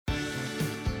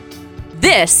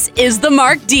This is The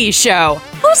Mark D Show,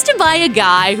 hosted by a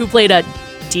guy who played a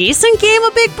decent game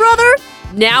of Big Brother.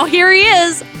 Now here he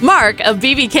is, Mark of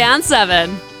BBCAN7.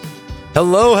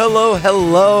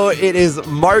 Hello. It is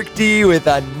Mark D with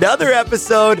another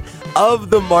episode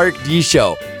of The Mark D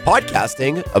Show,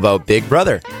 podcasting about Big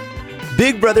Brother.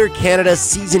 Big Brother Canada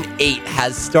Season 8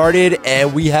 has started,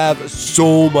 and we have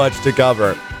so much to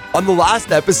cover. On the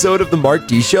last episode of The Mark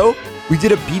D Show, we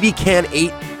did a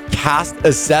BBCAN8 cast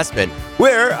assessment,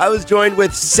 where I was joined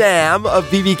with Sam of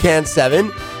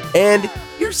BBCAN7, and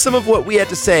here's some of what we had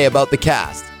to say about the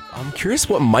cast. I'm curious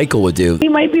what Michael would do. He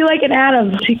might be like an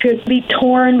Adam. He could be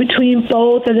torn between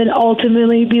both and then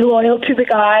ultimately be loyal to the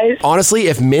guys. Honestly,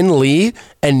 if Min Lee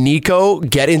and Nico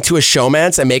get into a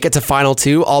showmance and make it to Final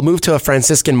 2, I'll move to a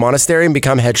Franciscan monastery and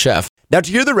become head chef. Now,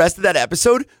 to hear the rest of that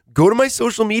episode, go to my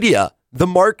social media, The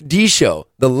Mark D Show.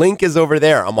 The link is over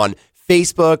there. I'm on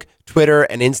Facebook, Twitter,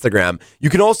 and Instagram. You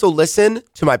can also listen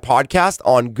to my podcast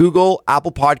on Google,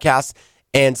 Apple Podcasts,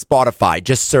 and Spotify.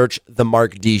 Just search The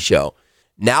Mark D Show.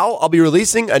 Now, I'll be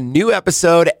releasing a new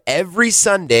episode every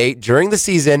Sunday during the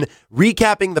season,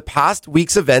 recapping the past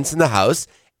week's events in the house,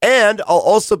 and I'll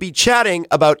also be chatting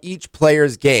about each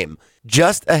player's game.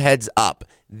 Just a heads up,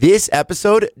 this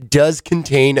episode does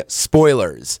contain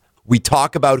spoilers. We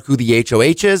talk about who the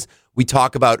HOH is, we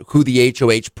talk about who the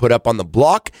HOH put up on the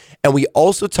block, and we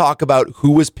also talk about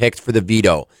who was picked for the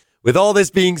veto. With all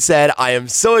this being said, I am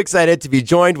so excited to be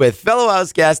joined with fellow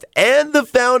Houseguest and the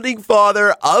founding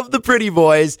father of the Pretty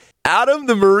Boys, Adam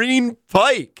the Marine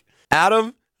Pike.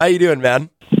 Adam, how you doing, man?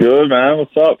 Good, man.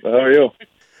 What's up? How are you?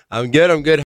 I'm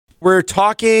good. We're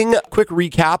talking a quick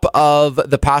recap of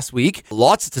the past week.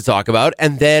 Lots to talk about.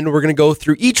 And then we're going to go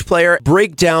through each player,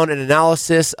 break down an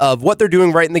analysis of what they're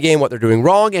doing right in the game, what they're doing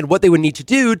wrong, and what they would need to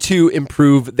do to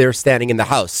improve their standing in the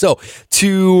house. So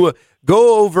to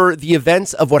go over the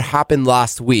events of what happened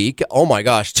last week, oh my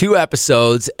gosh, 2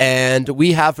 episodes. And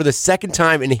we have, for the second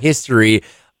time in history,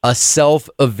 a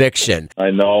self-eviction. I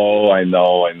know.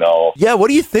 Yeah, what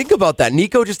do you think about that?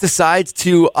 Nico just decides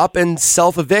to up and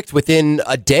self-evict within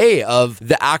a day of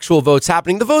the actual votes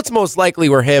happening. The votes most likely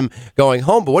were him going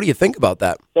home, but what do you think about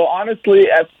that? So honestly,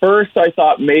 at first I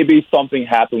thought maybe something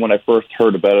happened when I first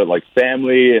heard about it, like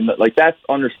family, and like that's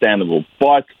understandable.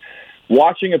 But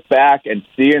watching it back and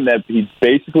seeing that he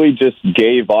basically just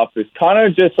gave up is kind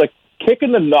of just like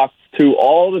kicking the nuts to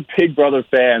all the Big Brother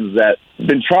fans that have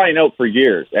been trying out for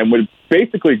years and would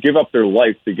basically give up their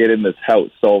life to get in this house.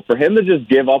 So for him to just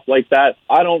give up like that,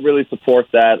 I don't really support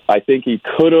that. I think he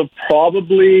could have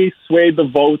probably swayed the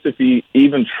votes if he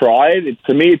even tried.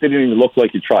 To me, it didn't even look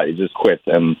like he tried. He just quit,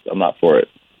 and I'm not for it.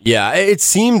 Yeah, it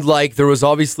seemed like there was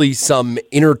obviously some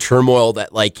inner turmoil that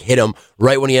hit him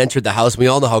right when he entered the house. We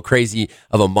all know how crazy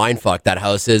of a mindfuck that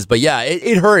house is. But yeah,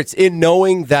 it hurts in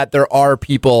knowing that there are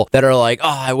people that are like, oh,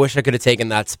 I wish I could have taken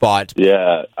that spot.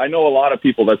 Yeah, I know a lot of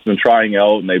people that's been trying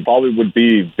out, and they probably would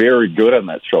be very good on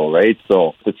that show, right?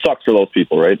 So it sucks for those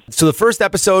people, right? So the first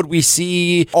episode, we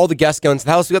see all the guests go into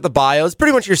the house. We got the bios,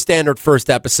 pretty much your standard first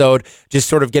episode, just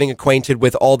sort of getting acquainted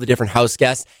with all the different house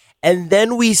guests. And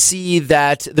then we see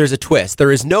that there's a twist.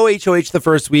 There is no HOH the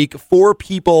first week. 4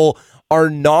 people are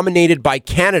nominated by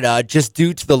Canada just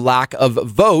due to the lack of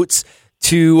votes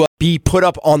to be put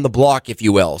up on the block, if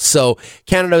you will. So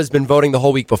Canada has been voting the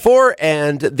whole week before,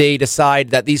 and they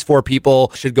decide that these 4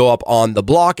 people should go up on the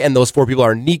block. And those 4 people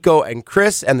are Nico and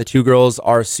Chris, and the 2 girls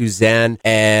are Suzanne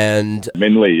and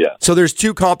Min Lee, yeah. So there's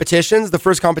 2 competitions. The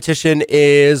first competition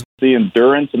is the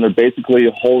endurance, and they're basically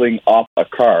holding up a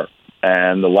car.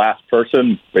 And the last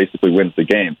person basically wins the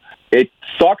game. It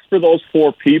sucks for those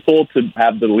 4 people to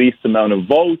have the least amount of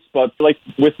votes, but like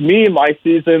with me in my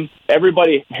season,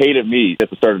 everybody hated me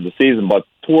at the start of the season, but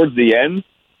towards the end,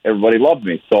 everybody loved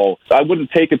me. So I wouldn't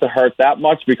take it to heart that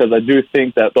much, because I do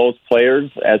think that those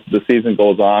players, as the season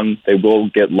goes on, they will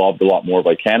get loved a lot more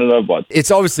by Canada. But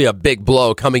it's obviously a big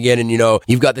blow coming in, and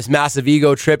you've got this massive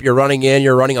ego trip. You're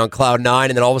running on cloud 9,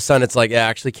 and then all of a sudden it's like, yeah,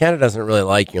 actually Canada doesn't really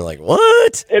like you. You're like,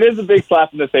 what? It is a big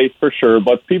slap in the face for sure,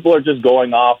 but people are just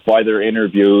going off by their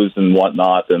interviews and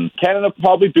whatnot, and Canada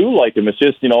probably do like him. It's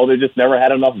just, they just never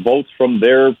had enough votes from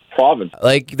their province.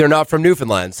 Like, they're not from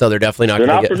Newfoundland, so they're definitely not going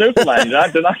to get... They're not from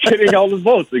Newfoundland. They're not getting all the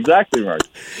votes. Exactly, Mark.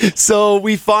 So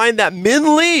we find that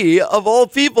Min Lee, of all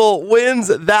people, wins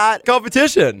that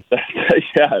competition.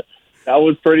 Yeah. That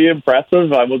was pretty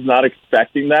impressive. I was not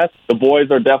expecting that. The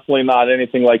boys are definitely not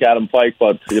anything like Adam Pike,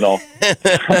 but,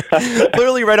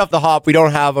 Clearly, right off the hop, we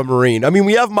don't have a Marine. I mean,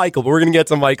 we have Michael, but we're going to get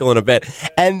to Michael in a bit.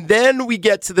 And then we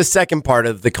get to the second part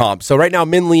of the comp. So right now,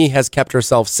 Min Lee has kept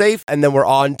herself safe. And then we're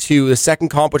on to the second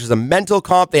comp, which is a mental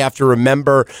comp. They have to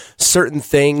remember certain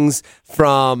things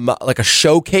from like a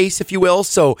showcase, if you will.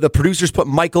 So the producers put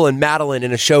Michael and Madeline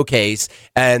in a showcase,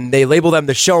 and they label them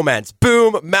the showmans.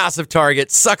 Boom, massive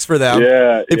target. Sucks for them.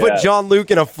 They put John Luke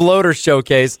in a floater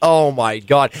showcase. Oh, my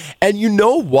God. And you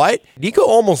know what? Nico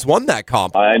almost won that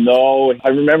comp. I know. I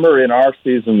remember in our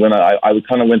season when I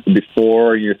kind of went to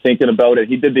before, you're thinking about it,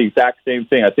 he did the exact same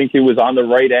thing. I think he was on the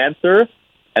right answer,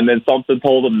 and then something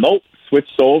told him, nope,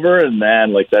 switched over, and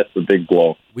man, that's the big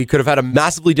blow. We could have had a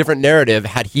massively different narrative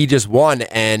had he just won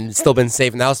and still been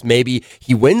safe in the house. Maybe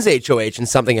he wins HOH and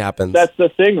something happens. That's the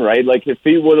thing, right? If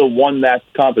he would have won that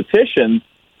competition,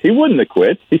 he wouldn't have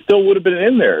quit. He still would have been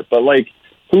in there. But,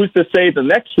 who's to say the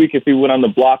next week if he went on the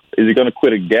block, is he going to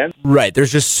quit again? Right.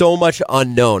 There's just so much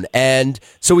unknown. And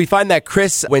so we find that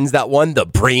Chris wins that one, the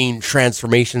brain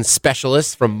transformation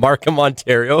specialist from Markham,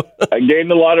 Ontario. I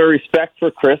gained a lot of respect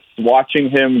for Chris, watching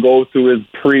him go through his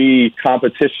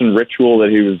pre-competition ritual that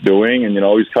he was doing. And,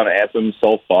 he's kind of amping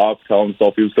himself up, telling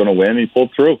himself he was going to win. He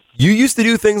pulled through. You used to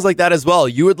do things like that as well.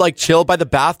 You would chill by the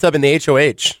bathtub in the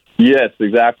HOH. Yes,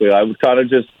 exactly. I would kind of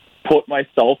just put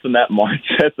myself in that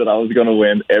mindset that I was going to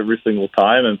win every single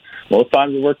time, and most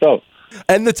times it worked out.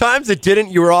 And the times it didn't,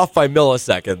 you were off by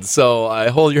milliseconds, so I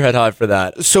hold your head high for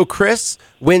that. So Chris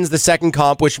wins the second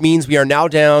comp, which means we are now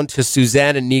down to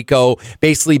Suzanne and Nico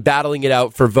basically battling it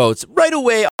out for votes. Right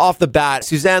away, off the bat,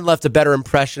 Suzanne left a better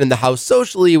impression in the house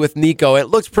socially with Nico. It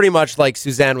looks pretty much like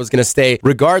Suzanne was going to stay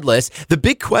regardless. The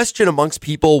big question amongst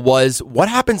people was, what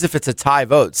happens if it's a tie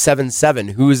vote,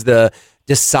 7-7? Who's the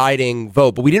deciding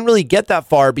vote? But we didn't really get that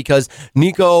far because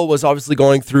Nico was obviously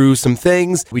going through some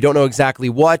things. We don't know exactly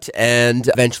what, and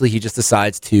eventually he just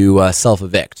decides to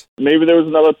self-evict. Maybe there was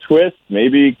another twist.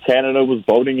 Maybe Canada was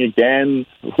voting again.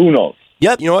 Who knows?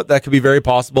 Yep, you know what? That could be very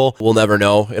possible. We'll never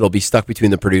know. It'll be stuck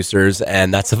between the producers,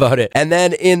 and that's about it. And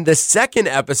then in the second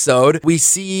episode, we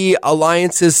see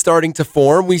alliances starting to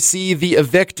form. We see the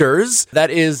evictors.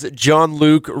 That is John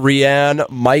Luke, Rianne,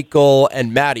 Michael,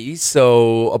 and Maddie.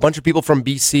 So a bunch of people from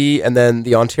BC and then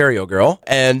the Ontario girl.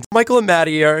 And Michael and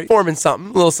Maddie are forming something,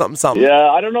 a little something.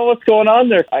 Yeah, I don't know what's going on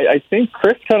there. I think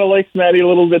Chris kind of likes Maddie a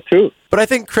little bit too. But I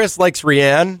think Chris likes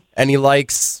Rianne, and he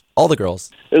likes all the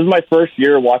girls. This is my first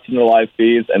year watching the live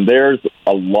feeds, and there's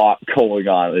a lot going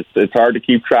on. It's hard to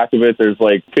keep track of it. There's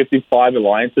 55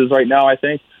 alliances right now, I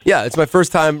think. Yeah, it's my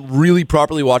first time really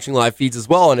properly watching live feeds as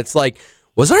well, and it's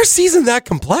was our season that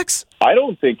complex? I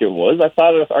don't think it was. I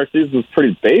thought our season was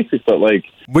pretty basic, but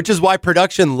Which is why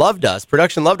production loved us.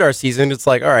 Production loved our season. It's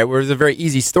all right, well, it was a very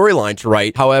easy storyline to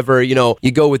write. However, you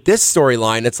go with this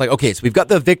storyline, it's okay, so we've got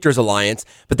the Victors Alliance,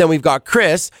 but then we've got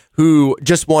Chris, who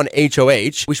just won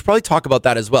HOH. We should probably talk about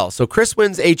that as well. So Chris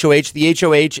wins HOH. The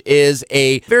HOH is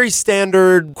a very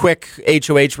standard, quick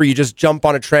HOH where you just jump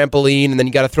on a trampoline and then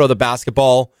you got to throw the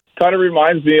basketball. Kind of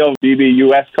reminds me of BB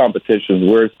US competitions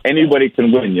where anybody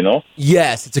can win,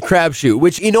 Yes, it's a crapshoot,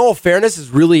 which, in all fairness, is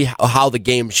really how the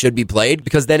game should be played,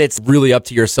 because then it's really up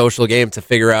to your social game to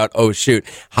figure out, oh, shoot,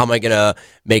 how am I going to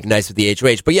make nice with the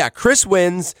HOH? But yeah, Chris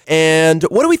wins. And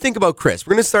what do we think about Chris?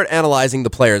 We're going to start analyzing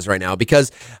the players right now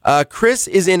because Chris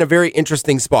is in a very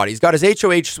interesting spot. He's got his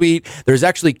HOH suite. There's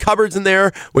actually cupboards in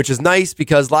there, which is nice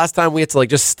because last time we had to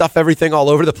just stuff everything all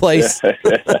over the place,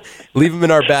 leave them in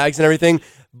our bags and everything.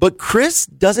 But Chris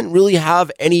doesn't really have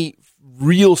any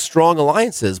real strong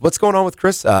alliances. What's going on with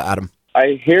Chris, Adam?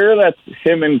 I hear that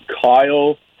him and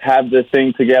Kyle have this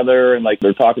thing together, and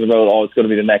they're talking about, it's going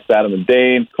to be the next Adam and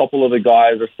Dane. A couple of the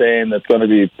guys are saying that's going to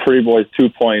be Pretty Boys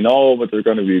 2.0, but they're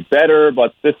going to be better.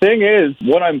 But the thing is,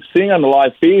 what I'm seeing on the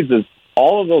live feeds is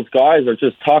all of those guys are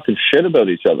just talking shit about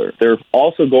each other. They're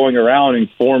also going around and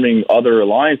forming other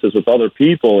alliances with other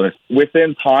people, and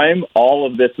within time, all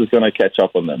of this is going to catch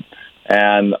up on them.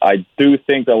 And I do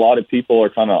think that a lot of people are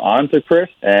kind of onto Chris,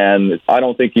 and I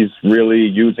don't think he's really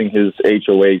using his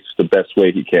HOH the best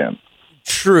way he can.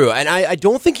 True, and I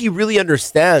don't think he really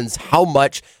understands how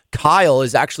much Kyle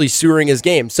is actually sewering his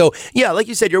game. So, yeah, like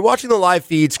you said, you're watching the live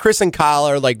feeds. Chris and Kyle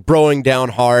are broing down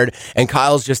hard, and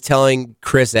Kyle's just telling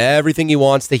Chris everything he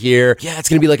wants to hear. Yeah, it's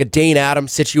going to be like a Dane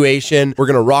Adams situation. We're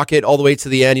going to rock it all the way to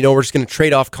the end. We're just going to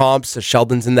trade off comps. So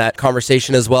Sheldon's in that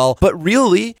conversation as well. But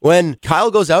really, when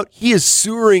Kyle goes out, he is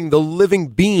sewering the living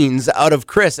beans out of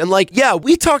Chris. And yeah,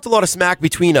 we talked a lot of smack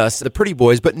between us, the Pretty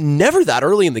Boys, but never that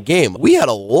early in the game. We had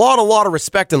a lot of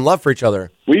respect and love for each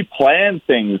other. we plan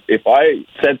things. If I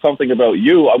said something about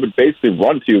you, I would basically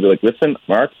run to you and be like, listen,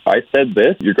 Mark, I said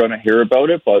this. You're going to hear about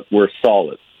it, but we're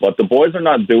solid. But the boys are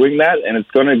not doing that, and it's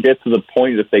going to get to the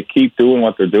point if they keep doing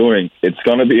what they're doing, it's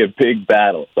going to be a big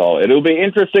battle. So it'll be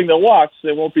interesting to watch.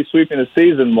 They won't be sweeping the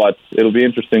season, but it'll be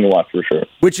interesting to watch for sure.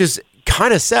 Which is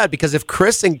kind of sad, because if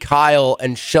Chris and Kyle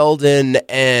and Sheldon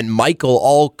and Michael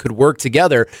all could work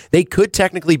together, they could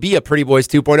technically be a Pretty Boys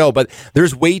 2.0, but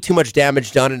there's way too much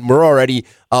damage done, and we're already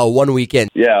 1 week in.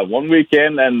 Yeah, 1 week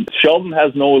in, and Sheldon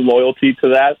has no loyalty to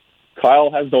that.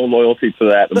 Kyle has no loyalty to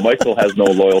that, and Michael has no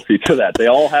loyalty to that. They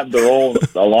all have their own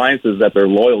alliances that they're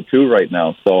loyal to right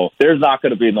now, so there's not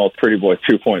going to be no Pretty Boys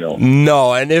 2.0.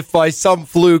 No, and if by some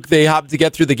fluke they happen to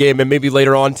get through the game and maybe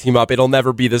later on team up, it'll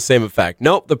never be the same effect.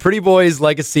 Nope, the Pretty Boys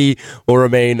legacy will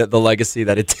remain the legacy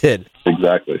that it did.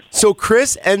 Exactly. So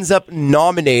Chris ends up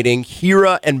nominating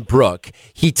Hira and Brooke.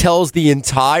 He tells the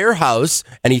entire house,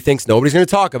 and he thinks nobody's going to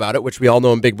talk about it, which we all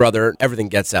know in Big Brother, everything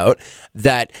gets out,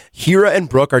 that Hira and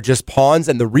Brooke are just pawns,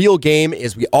 and the real game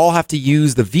is we all have to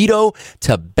use the veto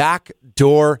to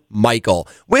backdoor Michael,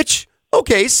 which,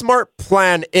 okay, smart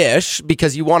plan-ish,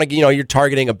 because you want to, you're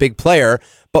targeting a big player.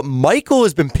 But Michael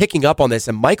has been picking up on this,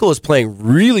 and Michael is playing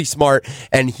really smart,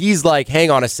 and he's like,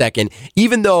 hang on a second.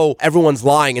 Even though everyone's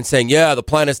lying and saying, yeah, the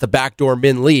plan is to backdoor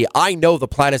Min Lee, I know the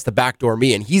plan is to backdoor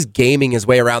me, and he's gaming his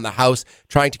way around the house,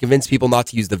 trying to convince people not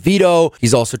to use the veto.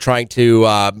 He's also trying to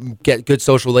get good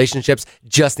social relationships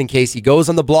just in case he goes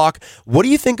on the block. What do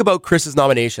you think about Chris's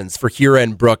nominations for Hira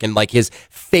and Brooke, and like his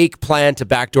fake plan to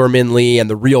backdoor Min Lee and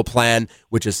the real plan,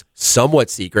 which is somewhat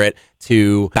secret,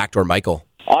 to backdoor Michael?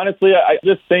 Honestly, I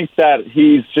just think that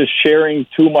he's just sharing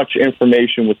too much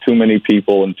information with too many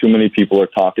people, and too many people are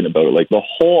talking about it. Like, the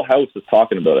whole house is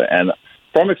talking about it. And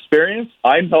from experience,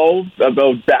 I know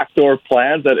about backdoor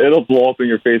plans that it'll blow up in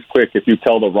your face quick if you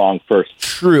tell the wrong person.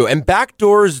 True. And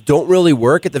backdoors don't really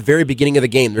work at the very beginning of the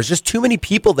game. There's just too many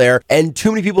people there, and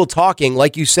too many people talking,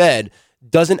 like you said,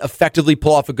 doesn't effectively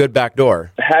pull off a good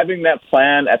backdoor. Having that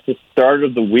plan at the start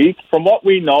of the week, from what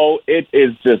we know, it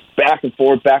is just back and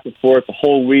forth the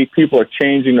whole week. People are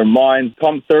changing their minds.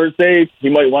 Come Thursday, he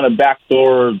might want to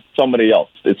backdoor somebody else.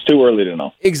 It's too early to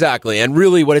know. Exactly. And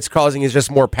really what it's causing is just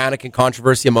more panic and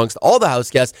controversy amongst all the house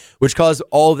guests, which caused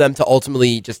all of them to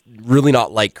ultimately just really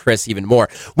not like Chris even more.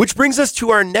 Which brings us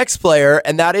to our next player,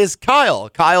 and that is Kyle.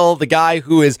 Kyle, the guy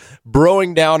who is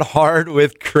broing down hard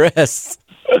with Chris.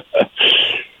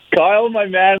 Kyle, my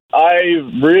man, I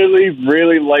really,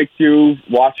 really liked you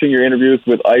watching your interviews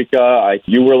with Ika.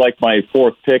 You were like my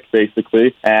fourth pick,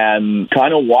 basically. And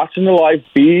kind of watching the live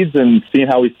feeds and seeing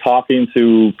how he's talking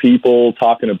to people,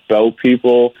 talking about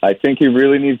people. I think he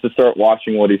really needs to start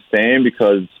watching what he's saying,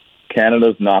 because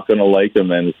Canada's not going to like him,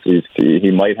 and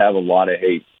he might have a lot of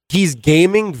hate. He's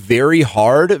gaming very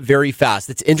hard, very fast.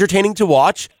 It's entertaining to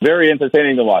watch. Very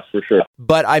entertaining to watch, for sure.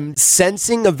 But I'm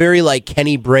sensing a very like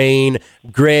Kenny Brain,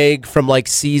 Greg from like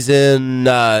season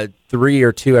 3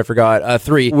 or 2, I forgot,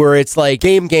 3, where it's like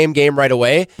game right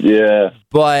away. Yeah.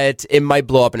 But it might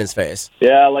blow up in his face.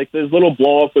 Yeah, like this little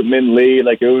blow up with Min Lee,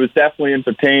 like it was definitely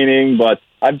entertaining, but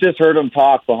I've just heard him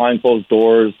talk behind closed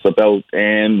doors about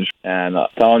Ange, and I'm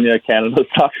telling you, Canada's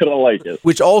not going to like it.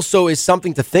 Which also is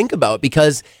something to think about,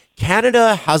 because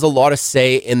Canada has a lot of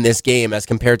say in this game as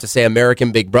compared to, say,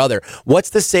 American Big Brother. What's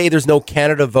to say there's no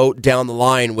Canada vote down the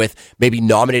line with maybe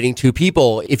nominating 2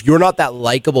 people? If you're not that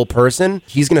likable person,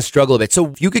 he's going to struggle a bit. So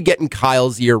if you could get in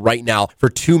Kyle's ear right now for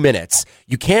 2 minutes,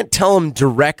 you can't tell him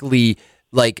directly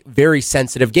like very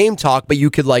sensitive game talk, but you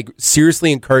could like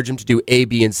seriously encourage him to do A,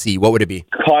 B, and C. What would it be?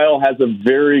 Kyle has a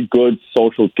very good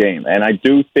social game, and I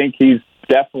do think he's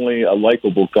definitely a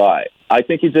likable guy. I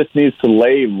think he just needs to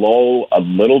lay low a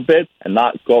little bit and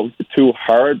not go too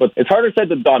hard. But it's harder said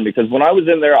than done, because when I was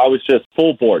in there, I was just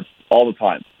full board all the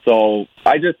time. So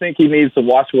I just think he needs to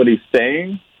watch what he's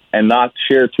saying and not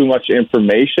share too much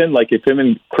information. Like if him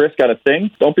and Chris got a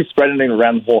thing, don't be spreading it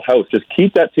around the whole house. Just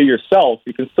keep that to yourself.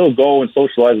 You can still go and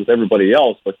socialize with everybody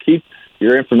else, but keep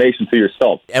your information to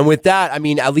yourself. And with that, I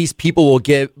mean, at least people will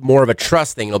get more of a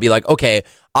trust thing. It'll be like, okay,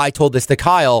 I told this to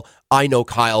Kyle. I know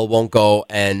Kyle won't go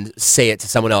and say it to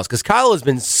someone else, because Kyle has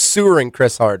been sewering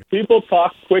Chris hard. People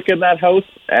talk quick in that house,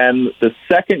 and the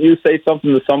second you say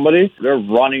something to somebody, they're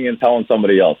running and telling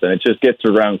somebody else, and it just gets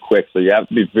around quick. So you have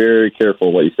to be very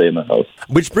careful what you say in the house.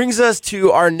 Which brings us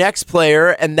to our next player,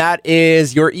 and that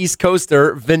is your East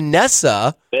Coaster,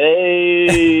 Vanessa.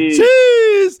 Hey!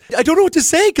 Jeez! I don't know what to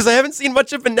say, because I haven't seen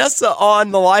much of Vanessa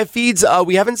on the live feeds.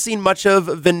 We haven't seen much of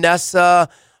Vanessa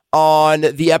on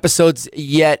the episodes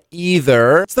yet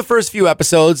either. It's the first few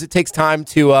episodes. It takes time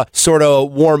to sort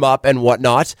of warm up and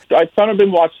whatnot. I've kind of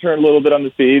been watching her a little bit on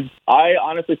the feed. I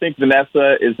honestly think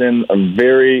Vanessa is in a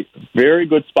very, very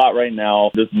good spot right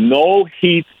now. There's no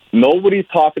heat. Nobody's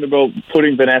talking about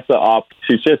putting Vanessa up.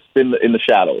 She's just in the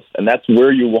shadows, and that's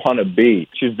where you want to be.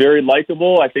 She's very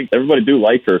likable. I think everybody do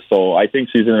like her, so I think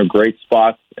she's in a great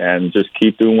spot, and just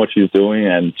keep doing what she's doing,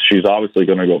 and she's obviously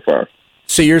going to go far.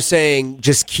 So you're saying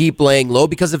just keep laying low?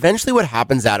 Because eventually what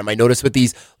happens, Adam, I notice with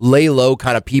these lay low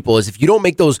kind of people is if you don't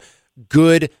make those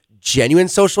good, genuine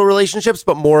social relationships,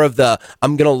 but more of the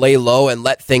I'm going to lay low and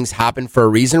let things happen for a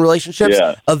reason relationships,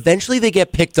 eventually they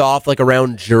get picked off like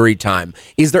around jury time.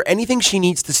 Is there anything she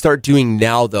needs to start doing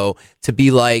now, though, to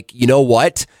be like, you know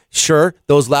what? Sure,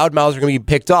 those loudmouths are going to be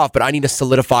picked off, but I need to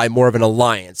solidify more of an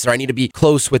alliance, or I need to be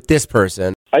close with this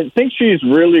person. I think she's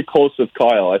really close with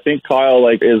Kyle. I think Kyle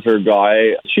is her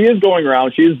guy. She is going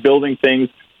around. She is building things.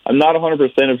 I'm not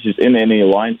 100% if she's in any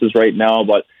alliances right now,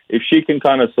 but if she can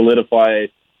kind of solidify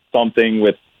something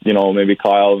with, maybe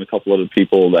Kyle and a couple other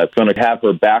people that's going to have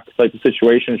her back type of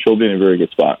situation, she'll be in a very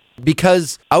good spot.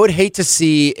 Because I would hate to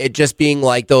see it just being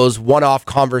like those one-off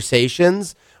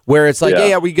conversations where it's like,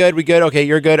 yeah, we good, okay,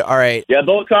 you're good, all right. Yeah,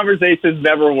 those conversations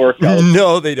never work out.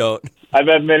 No, they don't. I've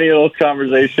had many of those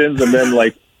conversations, and then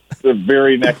the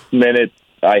very next minute,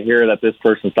 I hear that this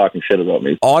person's talking shit about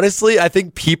me. Honestly, I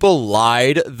think people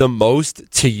lied the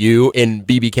most to you in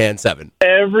BBCAN7.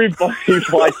 Everybody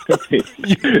lied to me.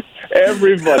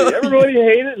 Everybody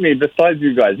hated me besides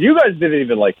you guys. You guys didn't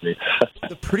even like me.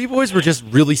 The Pretty Boys were just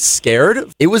really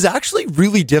scared. It was actually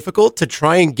really difficult to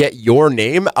try and get your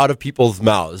name out of people's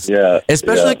mouths. Yeah.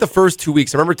 Especially the first 2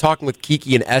 weeks. I remember talking with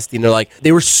Kiki and Esty, and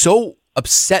they were so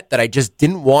upset that I just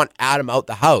didn't want Adam out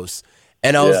the house.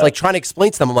 And I was trying to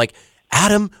explain to them, I'm like,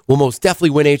 Adam will most definitely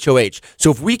win HOH.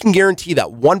 So if we can guarantee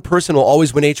that one person will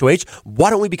always win HOH, why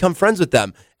don't we become friends with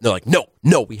them? And they're like, no,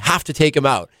 we have to take him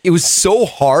out. It was so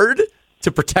hard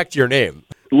to protect your name.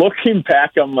 Looking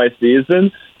back on my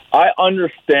season, I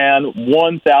understand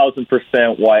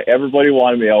 1,000% why everybody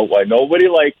wanted me out, why nobody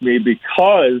liked me,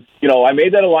 because, I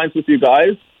made that alliance with you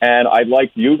guys, and I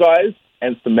liked you guys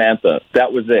and Samantha.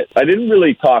 That was it. I didn't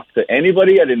really talk to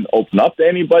anybody. I didn't open up to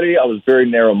anybody. I was very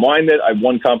narrow-minded. I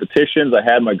won competitions. I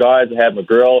had my guys. I had my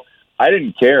girl. I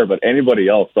didn't care about anybody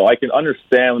else. So I can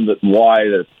understand why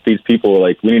these people were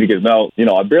like, we need to get them out.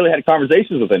 I barely had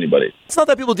conversations with anybody. It's not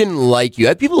that people didn't like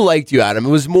you. People liked you, Adam. It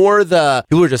was more the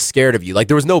people were just scared of you.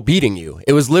 There was no beating you.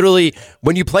 It was literally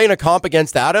when you play in a comp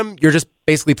against Adam, you're just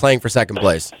basically playing for second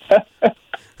place.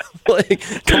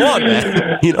 Come on,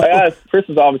 man. Chris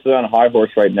is obviously on a high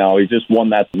horse right now. He just won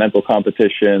that mental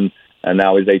competition, and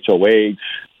now he's HOH.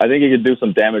 I think he could do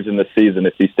some damage in this season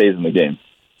if he stays in the game.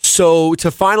 So, to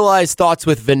finalize thoughts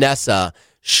with Vanessa,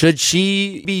 should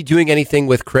she be doing anything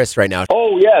with Chris right now?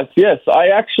 Oh, yes. I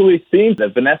actually seen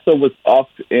that Vanessa was up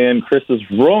in Chris's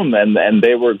room, and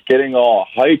they were getting all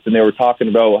hyped, and they were talking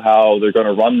about how they're going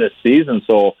to run this season.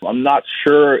 So I'm not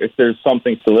sure if there's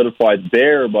something solidified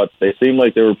there, but they seem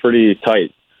like they were pretty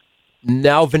tight.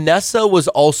 Now, Vanessa was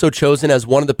also chosen as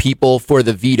one of the people for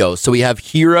the veto. So we have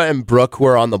Hira and Brooke who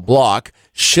are on the block.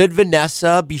 Should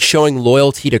Vanessa be showing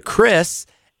loyalty to Chris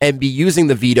and be using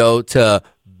the veto to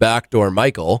backdoor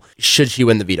Michael? Should she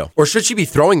win the veto? Or should she be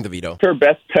throwing the veto? Her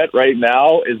best bet right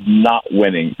now is not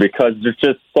winning, because there's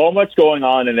just so much going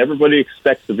on and everybody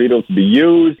expects the veto to be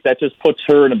used. That just puts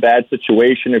her in a bad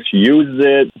situation. If she uses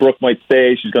it, Brooke might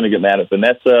say she's going to get mad at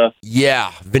Vanessa.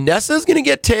 Yeah, Vanessa's going to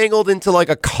get tangled into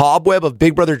a cobweb of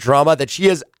Big Brother drama that she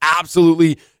has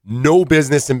absolutely no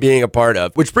business in being a part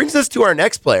of. Which brings us to our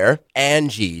next player,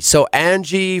 Angie. So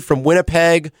Angie from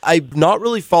Winnipeg. I've not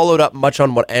really followed up much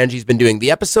on what Angie's been doing.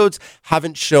 The episodes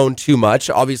haven't shown too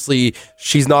much. Obviously,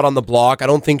 she's not on the block. I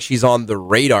don't think she's on the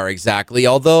radar exactly,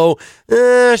 although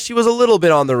she was a little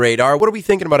bit on the radar. What are we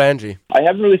thinking about Angie? I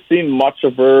haven't really seen much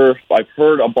of her. I've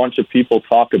heard a bunch of people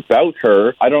talk about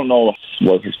her. I don't know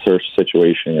what her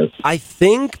situation is. I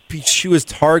think she was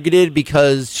targeted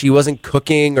because she wasn't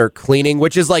cooking or cleaning,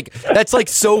 which is that's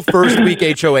so first week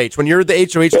HOH. When you're the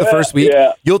HOH the first week,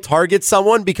 you'll target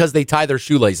someone because they tie their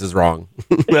shoelaces wrong.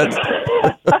 Did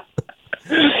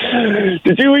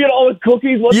you eat all the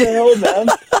cookies? What the hell, man?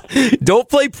 Don't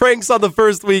play pranks on the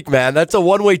first week, man. That's a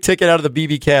one-way ticket out of the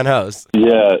BBCAN house.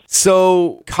 Yeah.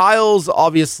 So Kyle's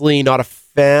obviously not a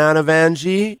fan of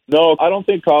Angie. No, I don't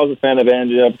think Kyle's a fan of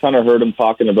Angie. I've kind of heard him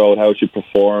talking about how she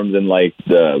performed in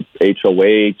the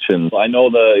HOH, and I know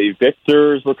the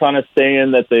evictors were kind of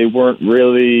saying that they weren't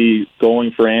really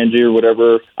going for Angie or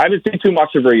whatever. I haven't seen too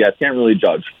much of her yet. Can't really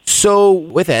judge. So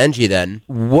with Angie then,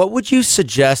 what would you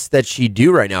suggest that she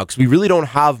do right now? Because we really don't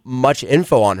have much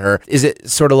info on her. Is it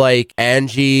sort of like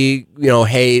Angie,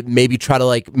 hey, maybe try to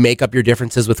like make up your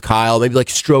differences with Kyle, maybe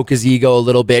like stroke his ego a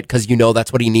little bit because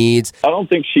that's what he needs? I don't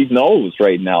think she knows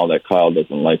right now that Kyle doesn't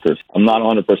like her. I'm not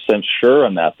 100% sure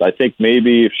on that. I think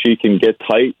maybe if she can get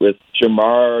tight with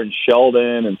Jamar and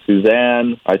Sheldon and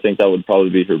Suzanne, I think that would probably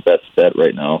be her best bet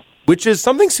right now. Which is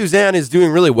something Suzanne is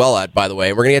doing really well at, by the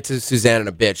way. We're going to get to Suzanne in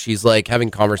a bit. She's like having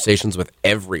conversations with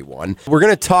everyone. We're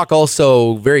going to talk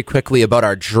also very quickly about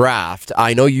our draft.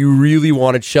 I know you really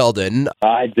wanted Sheldon.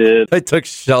 I did. I took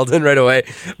Sheldon right away.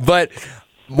 But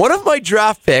one of my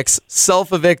draft picks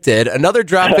self-evicted. Another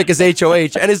draft pick is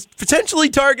HOH and is potentially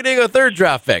targeting a third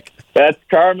draft pick. That's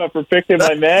karma for picking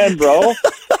my man, bro.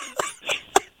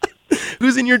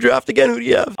 Who's in your draft again? Who do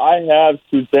you have? I have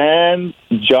Suzanne,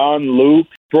 John, Luke,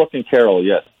 Brooke, and Carol,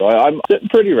 yes. So I'm sitting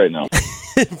pretty right now.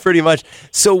 Pretty much.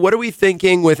 So what are we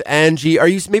thinking with Angie? Are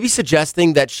you maybe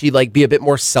suggesting that she be a bit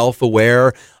more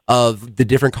self-aware of the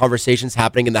different conversations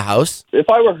happening in the house? If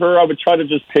I were her, I would try to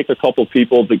just pick a couple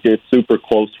people to get super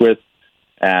close with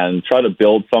and try to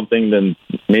build something, then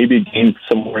maybe gain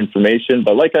some more information.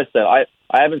 But like I said,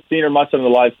 I haven't seen her much on the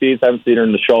live feeds. I haven't seen her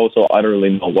in the show, so I don't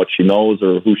really know what she knows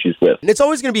or who she's with. And it's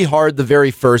always going to be hard the very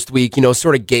first week,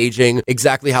 sort of gauging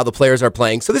exactly how the players are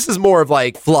playing. So this is more of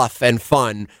fluff and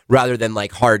fun rather than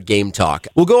hard game talk.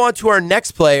 We'll go on to our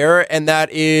next player, and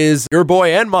that is your boy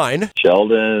and mine.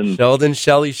 Sheldon.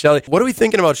 Shelly. What are we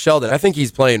thinking about Sheldon? I think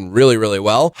he's playing really, really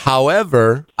well.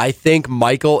 However, I think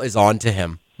Michael is on to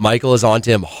him. Michael is on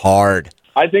to him hard.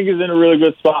 I think he's in a really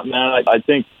good spot, man. I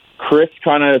think Chris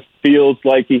kind of feels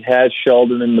like he has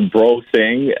Sheldon in the bro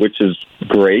thing, which is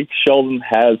great. Sheldon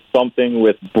has something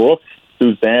with Brooke,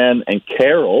 Suzanne, and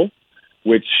Carol,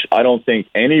 which I don't think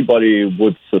anybody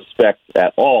would suspect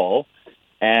at all.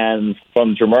 And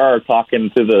from Jamar talking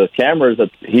to the cameras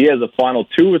that he has a final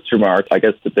 2 with Jamar, I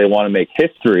guess that they want to make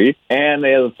history, and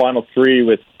they have a final 3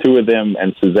 with 2 of them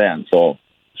and Suzanne. So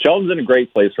Sheldon's in a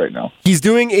great place right now. He's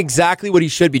doing exactly what he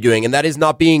should be doing, and that is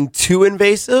not being too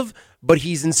invasive, but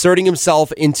he's inserting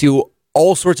himself into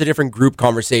all sorts of different group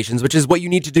conversations, which is what you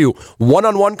need to do.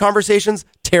 One-on-one conversations,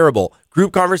 terrible.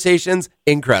 Group conversations,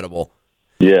 incredible.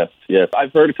 Yes.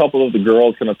 I've heard a couple of the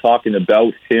girls kind of talking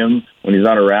about him when he's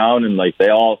not around, and they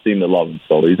all seem to love him,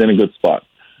 so he's in a good spot.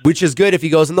 Which is good. If he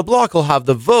goes in the block, he'll have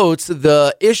the votes.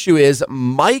 The issue is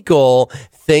Michael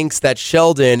thinks that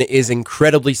Sheldon is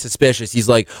incredibly suspicious. He's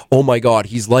like, oh my God,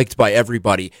 he's liked by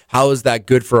everybody. How is that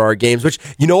good for our games? Which,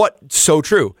 you know what? So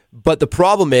true. But the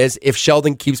problem is, if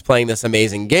Sheldon keeps playing this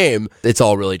amazing game, it's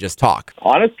all really just talk.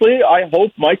 Honestly, I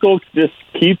hope Michael just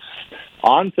keeps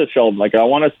on to Sheldon. I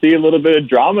want to see a little bit of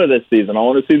drama this season. I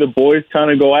want to see the boys kind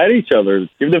of go at each other.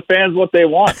 Give the fans what they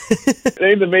want. They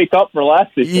need to make up for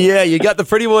last season. Yeah, you got the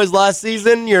Pretty Boys last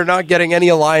season. You're not getting any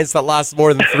alliance that lasts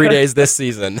more than 3 days this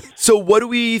season. So what do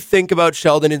we think about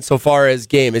Sheldon insofar as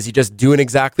game? Is he just doing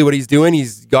exactly what he's doing?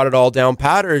 He's got it all down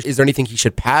pat, or is there anything he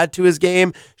should pad to his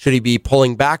game? Should he be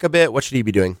pulling back a bit? What should he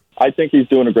be doing? I think he's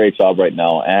doing a great job right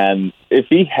now. And if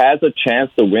he has a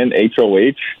chance to win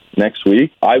HOH next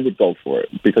week, I would go for it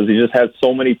because he just has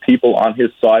so many people on his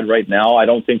side right now. I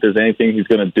don't think there's anything he's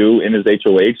going to do in his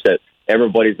HOH that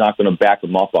everybody's not going to back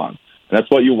him up on. And that's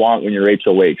what you want when you're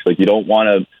HOH. You don't want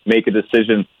to make a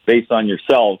decision based on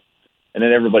yourself and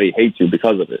then everybody hates you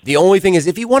because of it. The only thing is,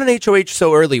 if you won an HOH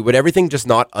so early, would everything just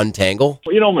not untangle?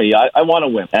 Well, you know me, I want to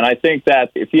win. And I think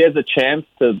that if he has a chance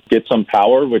to get some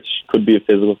power, which could be a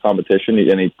physical competition,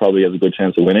 and he probably has a good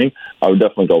chance of winning, I would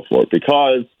definitely go for it.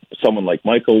 Because someone like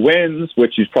Michael wins,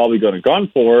 which he's probably going to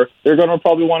gun for, they're going to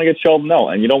probably want to get Sheldon out.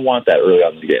 And you don't want that early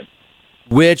on in the game.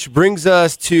 Which brings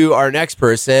us to our next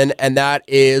person, and that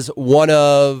is one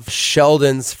of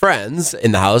Sheldon's friends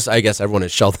in the house. I guess everyone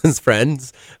is Sheldon's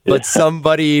friends, but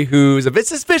somebody who's a bit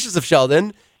suspicious of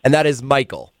Sheldon, and that is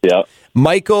Michael. Yeah.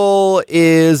 Michael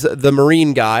is the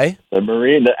Marine guy.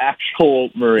 The actual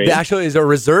Marine. The actual is a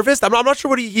reservist. I'm not sure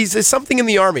what he's something in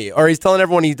the Army, or he's telling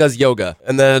everyone he does yoga,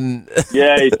 and then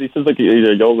yeah, he seems like he's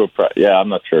a yoga. Yeah, I'm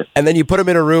not sure. And then you put him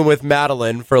in a room with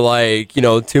Madeline for 2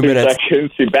 minutes. 2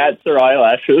 seconds. She bats her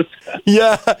eyelashes.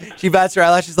 Yeah, she bats her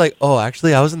eyelashes. Like, oh,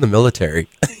 actually, I was in the military.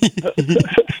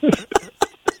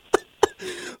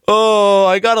 Oh,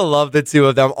 I gotta love the two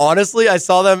of them. Honestly, I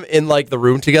saw them in the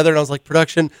room together, and I was like,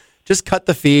 production, just cut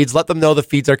the feeds, let them know the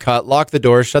feeds are cut, lock the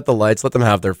doors, shut the lights, let them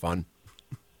have their fun.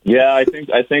 Yeah, I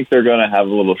think they're gonna have a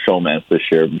little showmance this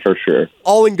year for sure.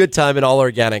 All in good time and all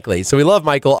organically. So we love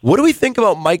Michael. What do we think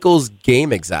about Michael's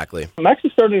game exactly? I'm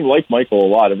actually starting to like Michael a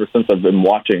lot ever since I've been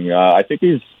watching. I think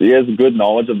he has good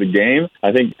knowledge of the game.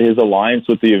 I think his alliance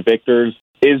with the Evictors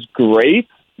is great.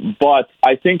 but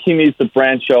I think he needs to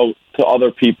branch out to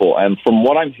other people. And from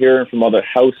what I'm hearing from other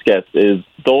house guests is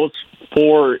those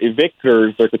 4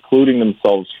 evictors are secluding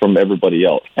themselves from everybody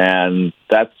else. And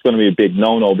that's going to be a big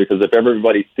no-no, because if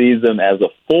everybody sees them as a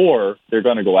 4, they're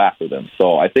going to go after them.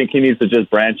 So I think he needs to just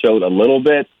branch out a little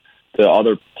bit to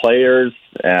other players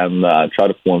and try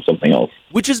to form something else.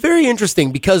 Which is very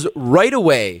interesting, because right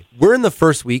away, we're in the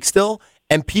first week still,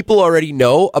 and people already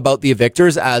know about the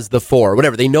evictors as the 4,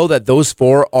 whatever. They know that those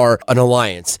 4 are an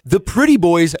alliance. The Pretty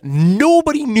Boys,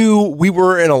 nobody knew we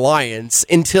were an alliance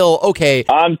until, okay.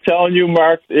 I'm telling you,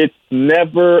 Mark, it's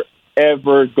never,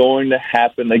 ever going to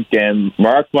happen again.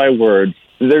 Mark my words.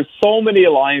 There's so many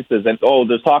alliances, and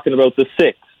they're talking about the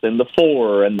 6 and the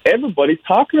 4, and everybody's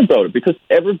talking about it because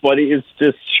everybody is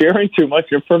just sharing too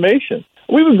much information.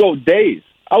 We would go days.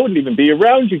 I wouldn't even be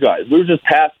around you guys. We would just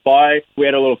pass by. We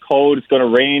had a little code. It's going to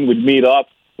rain. We'd meet up.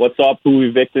 What's up? Who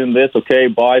evicted this? Okay,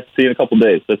 bye. See you in a couple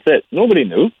days. That's it. Nobody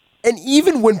knew. And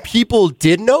even when people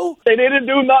did know, they didn't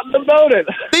do nothing about it.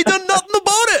 They done nothing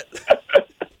about it.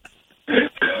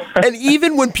 And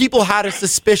even when people had a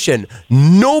suspicion,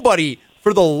 nobody,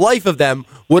 for the life of them,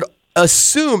 would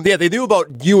assume, they knew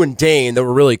about you and Dane, that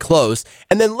were really close.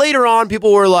 And then later on,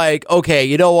 people were like, okay,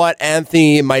 you know what?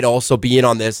 Anthony might also be in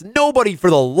on this. Nobody, for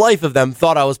the life of them,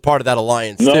 thought I was part of that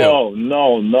alliance, too.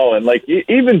 No. And, like,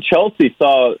 even Chelsea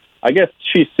saw, I guess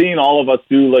she's seen all of us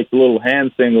do, like, the little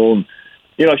hand signal.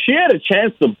 You know, she had a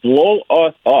chance to blow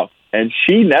us up, and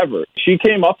she never. She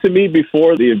came up to me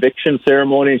before the eviction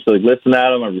ceremony, and she's like, listen,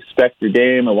 Adam, I respect your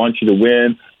game. I want you to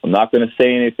win. I'm not going to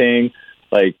say anything.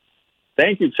 Like,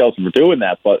 thank you, Chelsea, for doing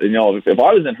that. But, you know, if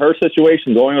I was in her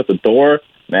situation going out the door,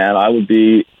 man, I would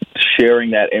be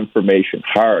sharing that information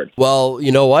hard. Well,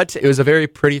 you know what? It was a very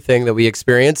pretty thing that we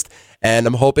experienced, and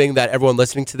I'm hoping that everyone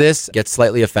listening to this gets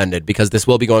slightly offended, because this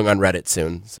will be going on Reddit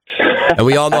soon. And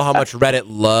we all know how much Reddit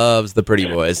loves the Pretty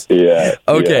Boys. Yeah.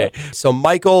 Okay. Yeah. So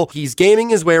Michael, he's gaming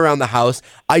his way around the house.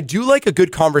 I do like a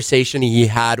good conversation he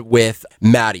had with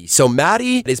Maddie. So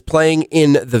Maddie is playing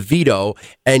in the veto,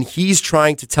 and he's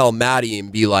trying to tell Maddie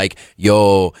and be like,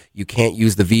 yo, you can't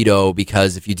use the veto,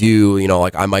 because if you do, you know,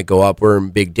 like, I might go up. We're in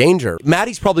big danger.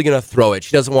 Maddie's probably going to throw it.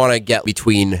 She doesn't want to get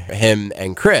between him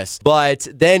and Chris. But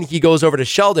then he goes over to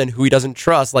Sheldon, who he doesn't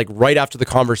trust, like, right after the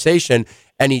conversation.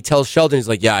 And he tells Sheldon, he's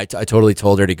like, yeah, I totally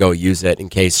told her to go use it in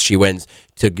case she wins,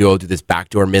 to go do this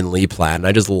backdoor Min Lee plan. And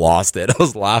I just lost it. I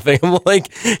was laughing. I'm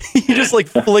like, he just like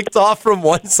flicked off from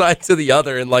one side to the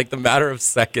other in like the matter of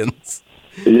seconds.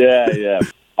 Yeah.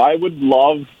 I would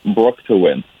love Brooke to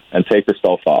win and take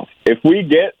herself off. If we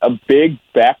get a big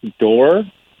backdoor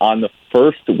on the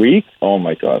first week, oh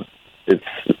my God. It's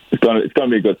going to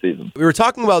be a good season. We were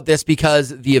talking about this because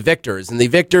the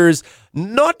evictors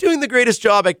not doing the greatest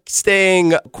job at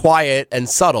staying quiet and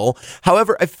subtle.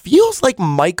 However, it feels like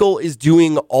Michael is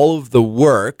doing all of the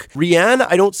work. Rianne,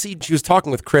 I don't see, she was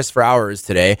talking with Chris for hours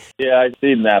today. Yeah, I've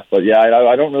seen that, but yeah,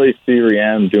 I don't really see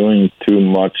Rianne doing too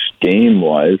much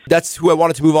game-wise. That's who I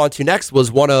wanted to move on to next,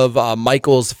 was one of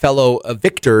Michael's fellow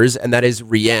evictors, and that is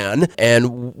Rianne.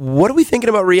 And what are we thinking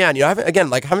about Rianne? You know,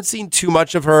 I haven't seen too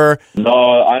much of her. No,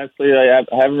 honestly, I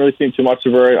haven't really seen too much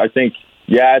of her. I think,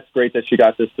 yeah, it's great that she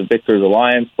got this the Victors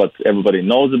Alliance, but everybody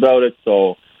knows about it,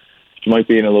 so she might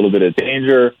be in a little bit of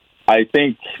danger. I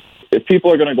think if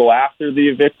people are going to go after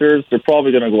the evictors, they're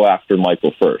probably going to go after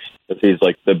Michael first, because he's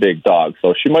like the big dog.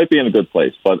 So she might be in a good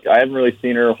place, but I haven't really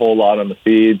seen her a whole lot on the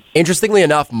feed. Interestingly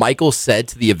enough, Michael said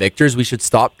to the evictors, we should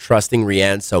stop trusting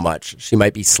Rianne so much. She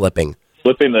might be slipping.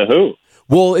 Slipping to who?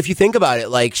 Well, if you think about it,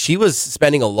 like, she was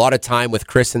spending a lot of time with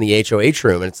Chris in the HOH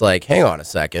room, and it's like, hang on a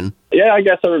second. Yeah, I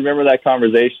guess I remember that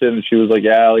conversation. She was like,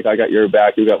 yeah, like, I got your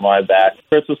back, you got my back.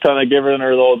 Chris was kind of giving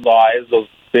her those eyes, those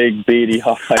big, beady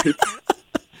eyes.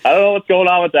 I don't know what's going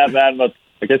on with that, man, but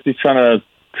I guess he's trying to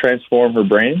transform her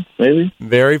brain, maybe?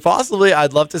 Very possibly.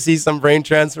 I'd love to see some brain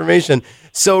transformation.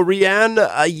 So, Rianne,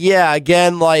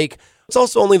 again, like, it's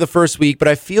also only the first week, but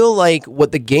I feel like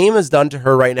what the game has done to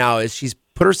her right now is she's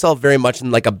put herself very much in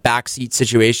like a backseat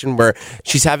situation where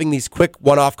she's having these quick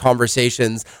one-off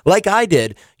conversations like I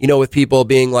did, you know, with people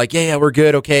being like, yeah, we're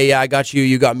good. Okay. Yeah, I got you.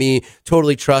 You got me.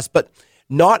 Totally trust. But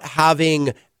not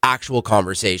having actual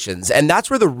conversations. And that's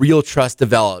where the real trust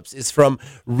develops, is from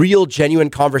real,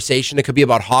 genuine conversation. It could be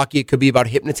about hockey. It could be about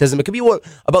hypnotism. It could be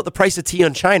about the price of tea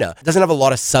in China. It doesn't have a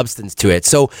lot of substance to it.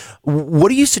 So what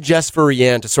do you suggest for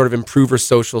Rianne to sort of improve her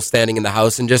social standing in the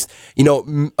house and just, you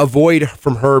know, avoid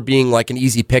from her being like an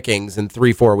easy pickings in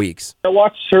 3-4 weeks? I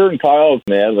watched her and Kyle,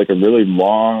 man, like a really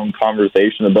long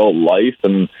conversation about life,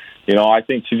 and I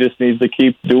think she just needs to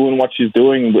keep doing what she's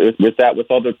doing with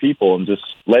other people and just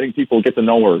letting people get to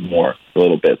know her more a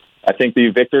little bit. I think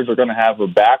the evictors are going to have her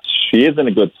back. She is in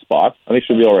a good spot. I think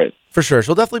she'll be all right. For sure.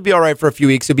 She'll definitely be all right for a few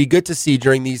weeks. It'll be good to see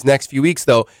during these next few weeks,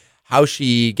 though, how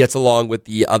she gets along with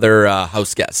the other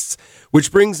house guests.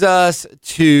 Which brings us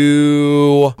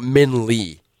to Min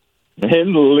Lee.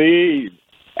 Min Lee.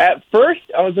 At first,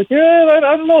 I was like, I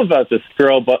don't know about this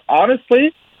girl. But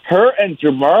honestly, her and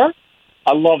Jamar,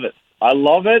 I love it. I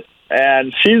love it.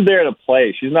 And she's there to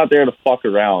play. She's not there to fuck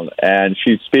around. And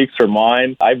she speaks her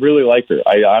mind. I really like her.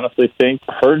 I honestly think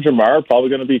her and Jamar are probably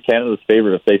going to be Canada's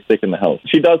favorite if they stick in the house.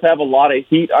 She does have a lot of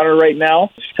heat on her right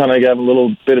now. She's kind of got a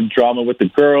little bit of drama with the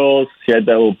girls. She had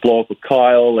that little blow up with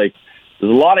Kyle. There's a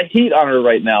lot of heat on her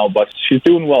right now, but she's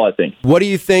doing well, I think. What do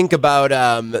you think about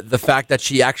the fact that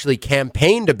she actually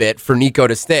campaigned a bit for Nico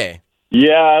to stay?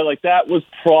 Yeah, that was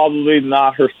probably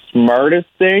not her smartest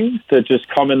thing, to just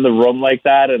come in the room like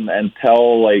that and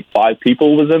tell 5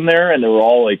 people was in there and they were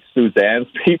all Suzanne's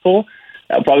people.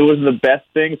 That probably wasn't the best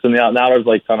thing. So now there's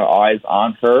kind of eyes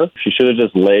on her. She should have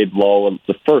just laid low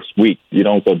the first week. You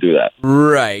don't go do that.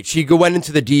 Right. She went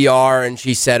into the DR and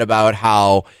she said about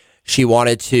how she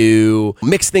wanted to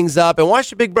mix things up. And why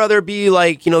should Big Brother be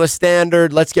the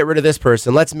standard, let's get rid of this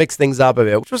person, let's mix things up a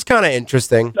bit, which was kind of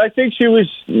interesting. I think she was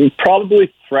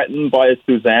probably threatened by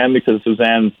Suzanne because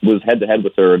Suzanne was head-to-head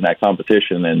with her in that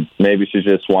competition, and maybe she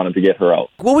just wanted to get her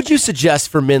out. What would you suggest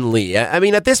for Min Lee? I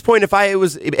mean, at this point, if I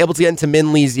was able to get into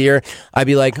Min Lee's ear, I'd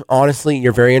be like, honestly,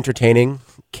 you're very entertaining.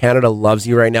 Canada loves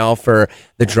you right now for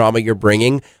the drama you're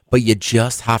bringing, but you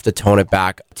just have to tone it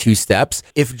back 2 steps.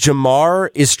 If Jamar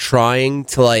is trying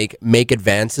to make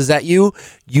advances at you,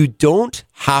 you don't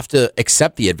have to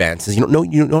accept the advances. You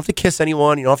don't have to kiss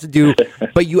anyone. You don't have to do,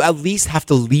 but you at least have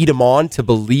to lead him on to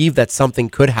believe that something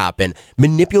could happen.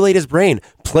 Manipulate his brain.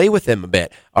 Play with him a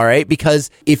bit. All right. Because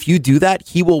if you do that,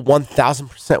 he will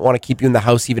 1000% want to keep you in the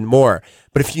house even more.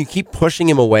 But if you keep pushing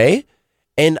him away,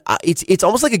 and it's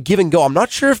almost like a give and go. I'm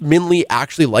not sure if Min Lee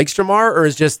actually likes Jamar or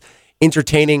is just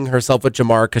entertaining herself with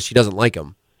Jamar because she doesn't like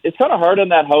him. It's kind of hard in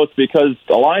that house because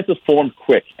alliances formed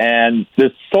quick, and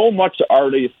there's so much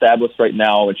already established right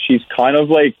now, and she's kind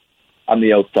of on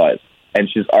the outside, and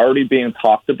she's already being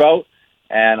talked about.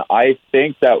 And I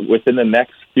think that within the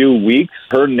next few weeks,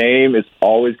 her name is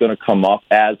always going to come up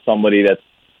as somebody that's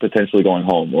potentially going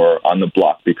home or on the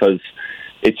block, because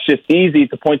it's just easy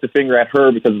to point the finger at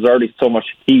her because there's already so much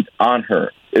heat on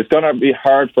her. It's going to be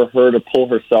hard for her to pull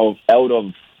herself out of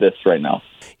this right now.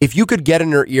 If you could get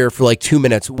in her ear for 2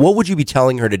 minutes, what would you be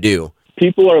telling her to do?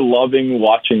 People are loving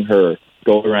watching her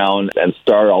go around and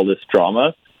start all this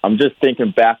drama. I'm just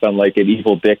thinking back on an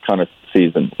Evil Dick kind of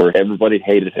season where everybody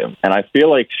hated him. And I feel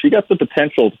like she got the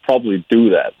potential to probably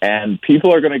do that. And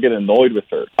people are going to get annoyed with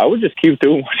her. I would just keep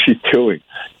doing what she's doing.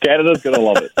 Canada's going to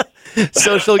love it.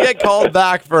 So she'll get called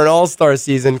back for an all-star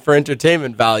season for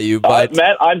entertainment value. But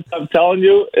man, I'm telling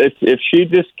you, if she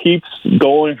just keeps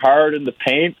going hard in the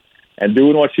paint and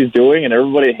doing what she's doing and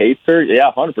everybody hates her,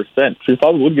 100%. She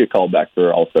probably would get called back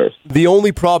for All-Stars. The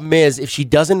only problem is if she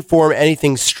doesn't form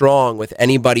anything strong with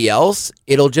anybody else,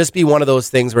 it'll just be one of those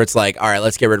things where it's all right,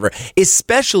 let's get rid of her.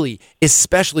 Especially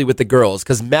with the girls,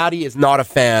 because Maddie is not a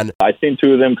fan. I seen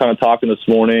 2 of them kind of talking this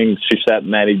morning. She sat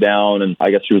Maddie down, and I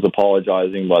guess she was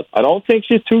apologizing, but I don't think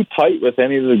she's too tight with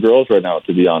any of the girls right now,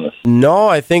 to be honest. No,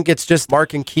 I think it's just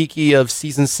Mark and Kiki of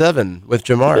season 7 with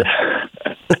Jamar.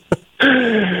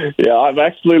 Yeah, I'm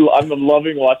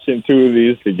loving watching 2 of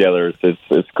these together.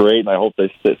 It's great, and I hope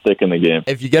they stick in the game.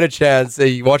 If you get a chance,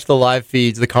 you watch the live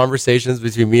feeds, the conversations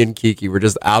between me and Kiki were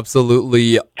just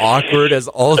absolutely awkward as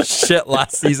all shit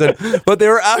last season, but they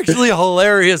were actually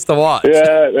hilarious to watch.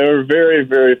 Yeah, they were very,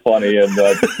 very funny,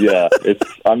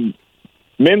 and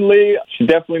Min Lee, she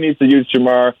definitely needs to use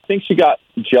Jamar. I think she got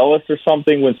jealous or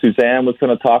something when Suzanne was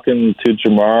kind of talking to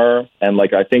Jamar, and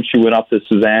I think she went up to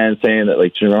Suzanne saying that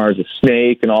Jamar is a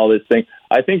snake and all this thing.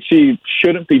 I think she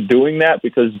shouldn't be doing that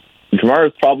because Jamar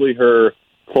is probably her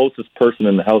closest person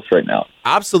in the house right now.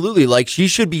 Absolutely. She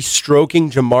should be stroking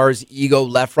Jamar's ego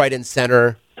left, right, and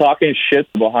center. Talking shit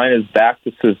behind his back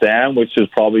to Suzanne, which is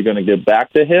probably going to get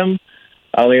back to him.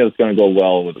 I don't think it's going to go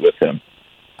well with him.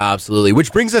 Absolutely.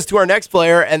 Which brings us to our next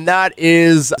player, and that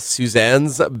is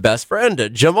Suzanne's best friend,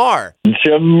 Jamar.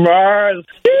 Jamar.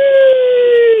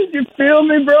 You feel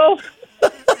me, bro?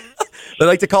 They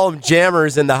like to call him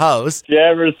Jammers in the house.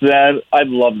 Jammers, man. I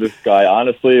love this guy.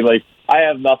 Honestly, I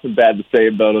have nothing bad to say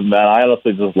about him, man. I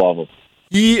honestly just love him.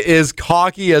 He is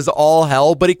cocky as all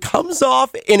hell, but it comes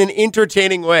off in an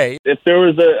entertaining way. If there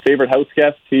was a favorite house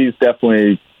guest, he's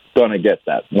definitely going to get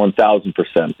that 1,000%.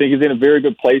 I think he's in a very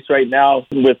good place right now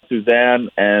with Suzanne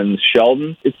and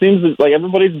Sheldon. It seems like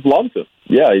everybody just loves him.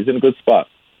 Yeah, he's in a good spot.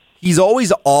 He's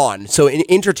always on. So in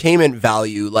entertainment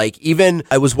value, like even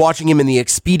I was watching him in the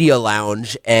Expedia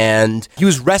lounge and he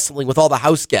was wrestling with all the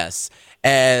house guests.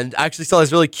 And I actually saw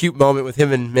this really cute moment with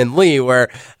him and Min Lee where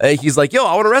he's like, yo,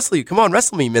 I want to wrestle you. Come on,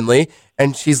 wrestle me, Min Lee.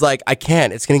 And she's like, I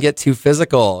can't. It's going to get too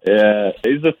physical. Yeah,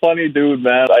 he's a funny dude,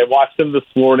 man. I watched him this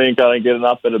morning kind of getting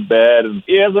up out of bed. And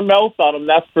he has a mouth on him,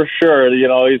 that's for sure. You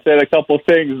know, he said a couple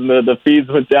things and the feeds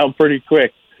went down pretty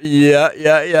quick. Yeah.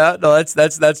 No, that's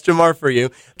Jamar for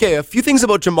you. Okay, a few things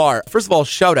about Jamar. First of all,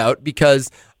 shout out because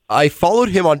I followed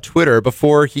him on Twitter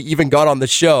before he even got on the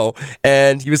show,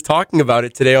 and he was talking about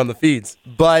it today on the feeds.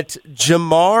 But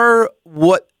Jamar,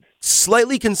 what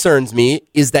slightly concerns me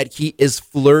is that he is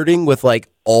flirting with like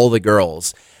all the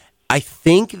girls. I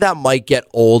think that might get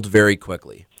old very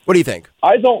quickly. What do you think?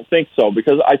 I don't think so,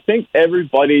 because I think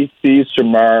everybody sees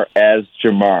Jamar as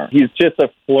Jamar. He's just a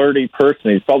flirty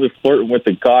person. He's probably flirting with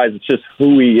the guys. It's just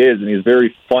who he is, and he's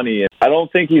very funny. I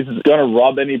don't think he's going to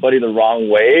rub anybody the wrong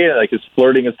way. Like, his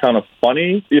flirting is kind of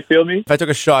funny. You feel me? If I took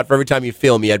a shot for every time you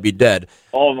feel me, I'd be dead.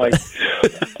 Oh, my.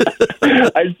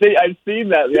 I've seen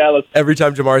that. Yeah. Every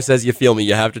time Jamar says you feel me,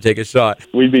 you have to take a shot.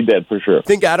 We'd be dead for sure. I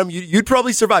think, Adam, you'd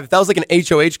probably survive. If that was like an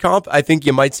HOH comp, I think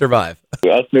you might survive.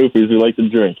 Us Noopies, we like to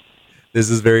drink. This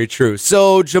is very true.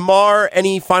 So, Jamar,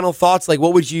 any final thoughts? Like,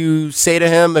 what would you say to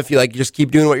him if you just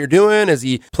keep doing what you're doing? Is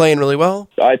he playing really well?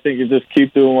 I think you just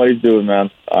keep doing what he's doing,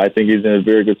 man. I think he's in a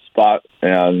very good spot,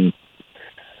 and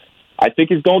I think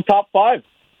he's going top 5.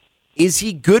 Is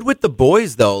he good with the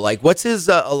boys, though? Like, what's his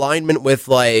alignment with,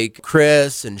 like,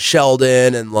 Chris and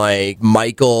Sheldon and, like,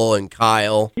 Michael and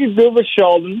Kyle? He's good with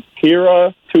Sheldon.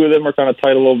 Kira, two of them are kind of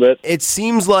tight a little bit. It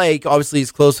seems like, obviously,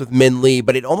 he's close with Min Lee,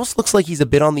 but it almost looks like he's a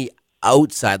bit on the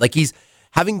outside. Like, he's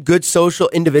having good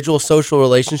individual social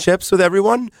relationships with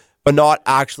everyone, but not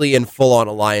actually in full-on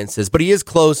alliances. But he is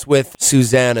close with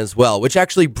Suzanne as well, which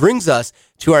actually brings us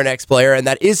to our next player, and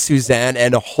that is Suzanne.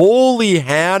 And holy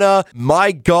Hannah,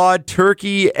 my God,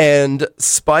 turkey and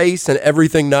spice and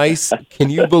everything nice.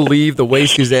 Can you believe the way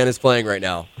Suzanne is playing right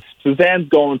now? Suzanne's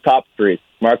going top 3.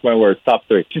 Mark my words, top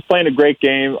 3. She's playing a great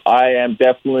game. I am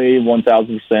definitely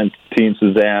 1,000% Team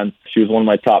Suzanne. She was one of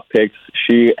my top picks.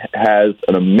 She has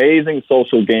an amazing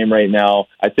social game right now.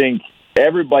 I think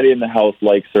everybody in the house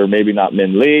likes her, maybe not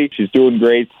Min Lee. She's doing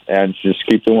great, and she just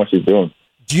keeps doing what she's doing.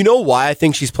 Do you know why I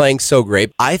think she's playing so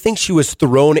great? I think she was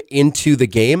thrown into the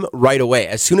game right away.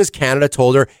 As soon as Canada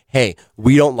told her, hey,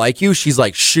 we don't like you, she's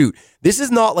like, shoot, this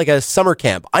is not like a summer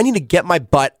camp. I need to get my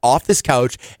butt off this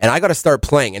couch, and I got to start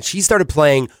playing. And she started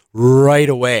playing right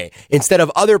away, instead of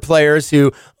other players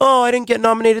who, oh, I didn't get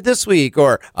nominated this week,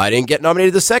 or I didn't get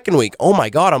nominated the second week. Oh my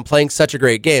God, I'm playing such a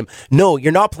great game. No,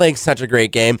 you're not playing such a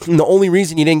great game. And the only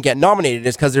reason you didn't get nominated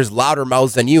is because there's louder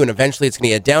mouths than you, and eventually it's going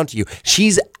to get down to you.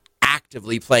 She's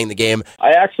actively playing the game.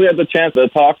 I actually had the chance to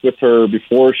talk with her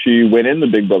before she went in the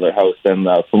Big Brother house, and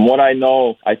from what I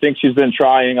know, I think she's been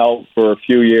trying out for a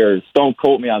few years. Don't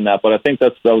quote me on that, but I think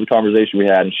that was the conversation we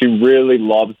had, and she really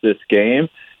loves this game,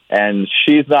 and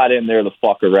she's not in there to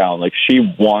fuck around. Like, she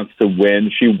wants to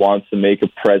win. She wants to make a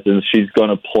presence. She's going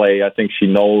to play. I think she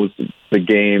knows the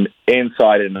game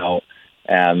inside and out,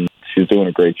 and she's doing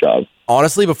a great job.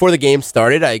 Honestly, before the game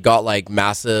started, I got like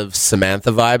massive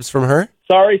Samantha vibes from her.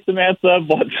 Sorry, Samantha,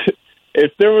 but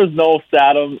if there was no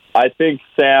Saddam, I think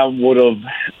Sam would have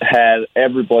had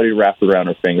everybody wrapped around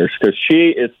her fingers, because she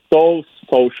is so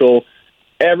social.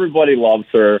 Everybody loves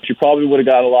her. She probably would have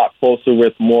got a lot closer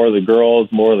with more of the girls,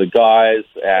 more of the guys,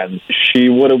 and she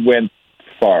would have went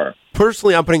far.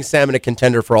 Personally, I'm putting Sam in a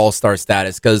contender for all-star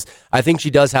status, because I think she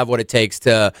does have what it takes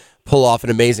to pull off an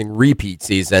amazing repeat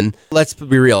season. Let's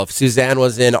be real. If Suzanne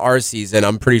was in our season,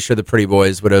 I'm pretty sure the Pretty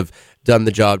Boys would have done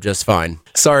the job just fine.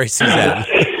 Sorry, Suzanne.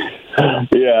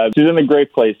 Yeah, she's in a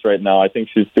great place right now. I think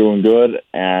she's doing good,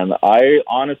 and I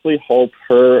honestly hope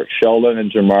her, Sheldon,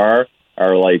 and Jamar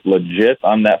are like legit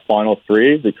on that final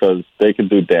 3, because they can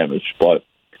do damage. But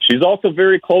she's also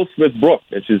very close with Brooke,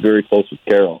 and she's very close with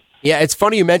Carol. Yeah, it's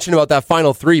funny you mentioned about that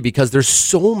final 3, because there's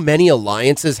so many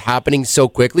alliances happening so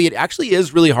quickly. It actually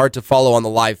is really hard to follow on the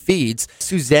live feeds.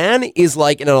 Suzanne is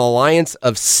like in an alliance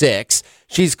of 6.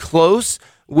 She's close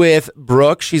with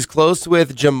Brooke. She's close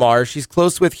with Jamar. She's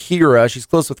close with Hira. She's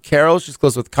close with Carol. She's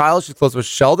close with Kyle. She's close with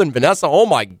Sheldon. Vanessa, oh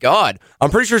my God.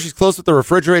 I'm pretty sure she's close with the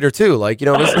refrigerator too. Like, you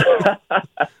know, this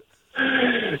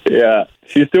Yeah,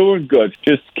 she's doing good.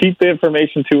 Just keep the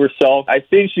information to herself. I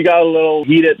think she got a little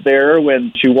heated there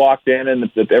when she walked in and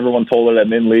everyone told her that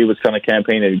Min Lee was kind of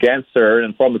campaigning against her.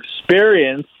 And from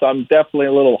experience, I'm definitely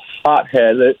a little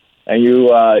hot-headed. And you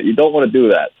don't want to do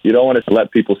that. You don't want to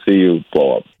let people see you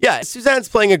blow up. Yeah, Suzanne's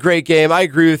playing a great game. I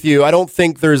agree with you. I don't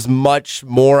think there's much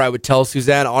more I would tell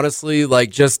Suzanne. Honestly,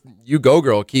 just you go,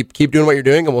 girl. Keep doing what you're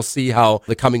doing, and we'll see how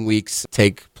the coming weeks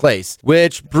take place.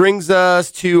 Which brings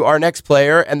us to our next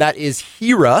player, and that is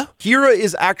Hira. Hira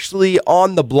is actually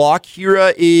on the block.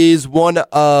 Hira is one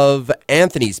of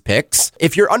Anthony's picks.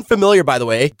 If you're unfamiliar, by the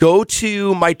way, go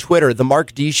to my Twitter, The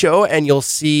Mark D Show, and you'll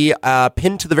see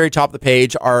pinned to the very top of the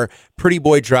page our Pretty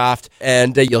Boy draft,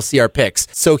 and you'll see our picks.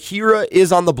 So Hira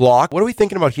is on the block. What are we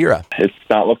thinking about Hira? It's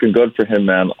not looking good for him,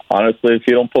 man. Honestly, if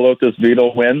you don't pull out this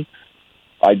veto win,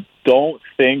 I don't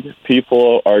think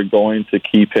people are going to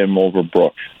keep him over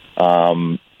Brooke.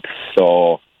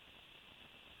 So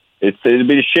it'd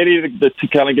be shitty to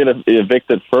kind of get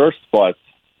evicted first, but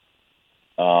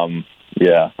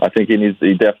yeah, I think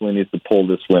he definitely needs to pull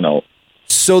this win out.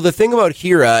 So the thing about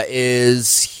Hira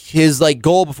is his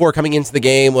goal before coming into the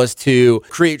game was to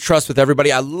create trust with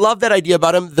everybody. I love that idea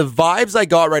about him. The vibes I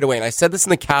got right away, and I said this in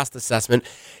the cast assessment,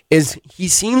 is he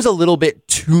seems a little bit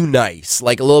too nice. A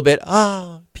little bit,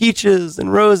 peaches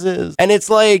and roses. And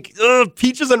it's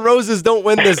peaches and roses don't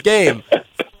win this game.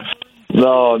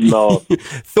 No.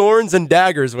 Thorns and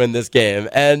daggers win this game.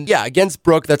 And yeah, against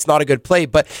Brooke, that's not a good play.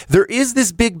 But there is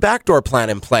this big backdoor plan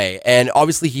in play. And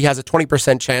obviously he has a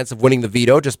 20% chance of winning the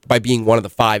veto just by being one of the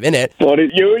 5 in it. Well,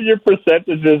 you and your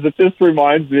percentages, it just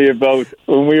reminds me about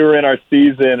when we were in our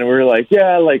season and we were like,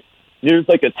 yeah, there's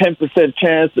a 10%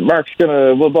 chance that Mark's going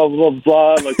to blah, blah, blah,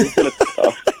 blah. He's going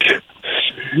to...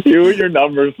 You and your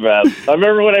numbers, man. I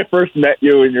remember when I first met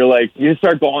you and you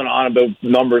start going on about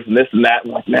numbers and this and that.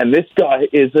 I'm like, man, this guy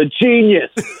is a genius.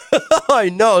 I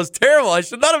know, it's terrible. I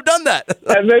should not have done that.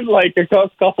 And then a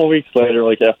couple weeks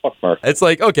later, yeah, fuck Mark. It's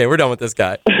okay, we're done with this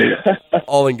guy.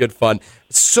 All in good fun.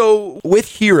 So with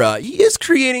Hira, he is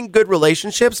creating good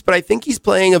relationships, but I think he's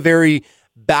playing a very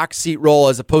backseat role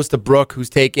as opposed to Brooke, who's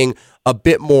taking a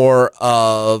bit more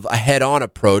of a head-on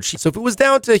approach. So if it was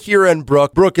down to Hira and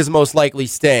Brooke is most likely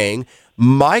staying.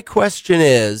 My question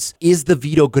is the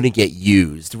veto going to get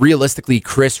used? Realistically,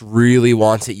 Chris really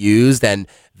wants it used, and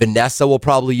Vanessa will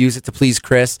probably use it to please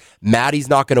Chris. Maddie's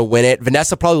not going to win it.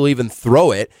 Vanessa probably will even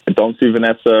throw it. I don't see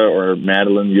Vanessa or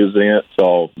Madeline using it.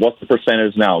 So what's the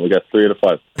percentage now? We got 3 out of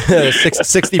 5.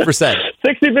 60%.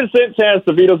 60% chance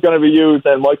the veto's going to be used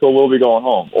and Michael will be going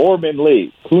home. Or Min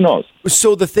Lee. Who knows?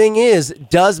 So the thing is,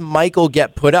 does Michael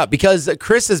get put up? Because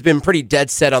Chris has been pretty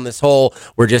dead set on this whole,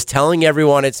 we're just telling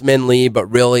everyone it's Min Lee, but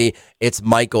really it's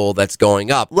Michael that's going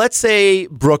up. Let's say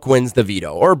Brooke wins the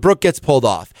veto or Brooke gets pulled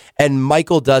off and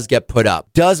Michael does get put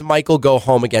up. Does Michael go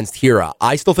home against Hira?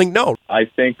 I still think no. I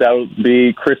think that would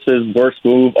be Chris's worst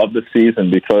move of the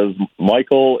season because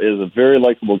Michael is a very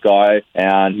likable guy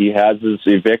and he has his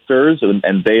evictors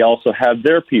and they also have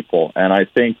their people. And I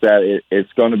think that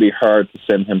it's going to be hard to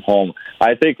send him home.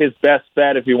 I think his best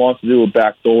bet if he wants to do a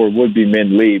backdoor would be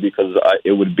Min Lee because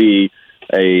it would be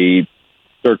a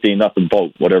 13-0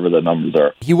 vote, whatever the numbers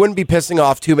are. He wouldn't be pissing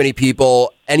off too many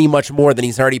people any much more than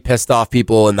he's already pissed off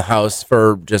people in the house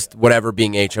for just whatever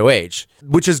being HOH,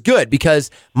 which is good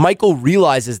because Michael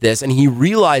realizes this and he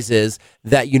realizes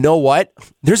that, you know what,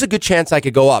 there's a good chance I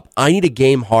could go up. I need to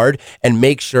game hard and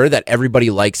make sure that everybody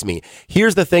likes me.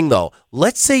 Here's the thing though.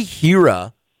 Let's say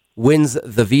Hira wins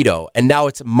the veto and now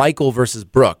it's Michael versus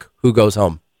Brooke. Who goes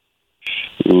home?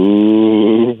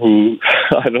 Ooh,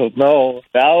 I don't know.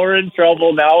 Now we're in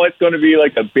trouble. Now it's going to be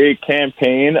a big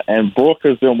campaign, and Brooke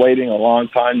has been waiting a long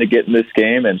time to get in this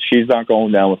game, and she's not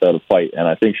going down without a fight. And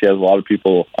I think she has a lot of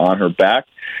people on her back.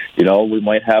 We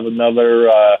might have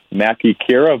another Mackie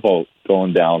Kira vote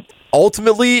going down.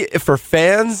 Ultimately, for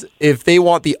fans, if they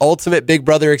want the ultimate Big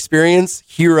Brother experience,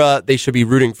 Hira they should be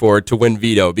rooting for to win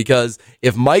veto. Because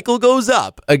if Michael goes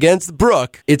up against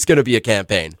Brooke, it's going to be a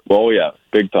campaign. Oh, yeah.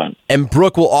 Big time. And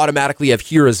Brooke will automatically have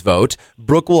Hira's vote.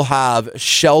 Brooke will have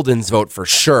Sheldon's vote for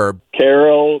sure.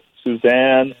 Carol,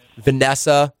 Suzanne,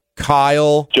 Vanessa,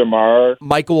 Kyle, Jamar.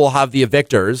 Michael will have the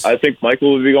evictors. I think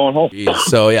Michael will be going home.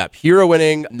 So, yeah, Hira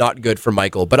winning, not good for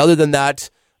Michael. But other than that,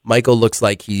 Michael looks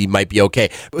like he might be okay.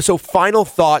 So final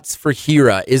thoughts for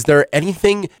Hira. Is there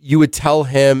anything you would tell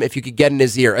him if you could get in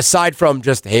his ear, aside from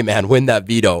just, hey, man, win that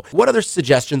veto? What other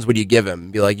suggestions would you give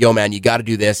him? Be like, yo, man, you got to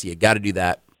do this, you got to do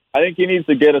that. I think he needs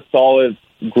to get a solid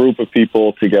group of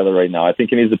people together right now. I think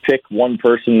he needs to pick one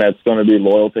person that's going to be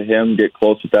loyal to him, get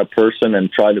close with that person,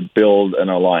 and try to build an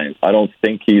alliance. I don't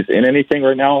think he's in anything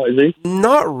right now, is he?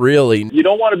 Not really. You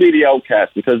don't want to be the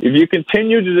outcast, because if you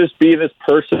continue to just be this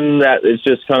person that is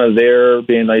just kind of there,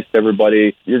 being nice to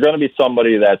everybody, you're going to be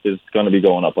somebody that is going to be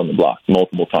going up on the block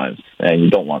multiple times, and you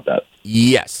don't want that.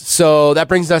 Yes. So that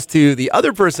brings us to the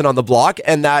other person on the block,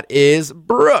 and that is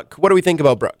Brooke. What do we think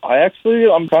about Brooke?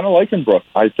 I'm kind of liking Brooke.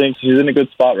 I think she's in a good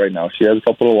spot right now. She has a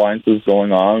couple of alliances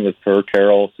going on with her,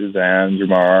 Carol, Suzanne,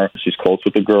 Jamar. She's close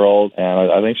with the girls,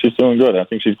 and I think she's doing good. I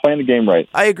think she's playing the game right.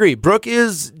 I agree. Brooke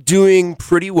is doing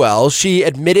pretty well. She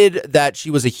admitted that she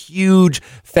was a huge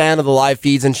fan of the live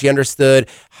feeds, and she understood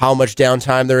how much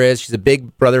downtime there is. She's a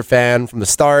Big Brother fan from the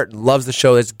start, loves the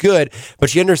show. It's good, but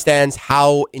she understands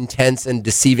how intense and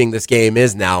deceiving this game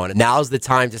is now, and now's the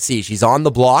time to see. She's on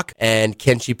the block, and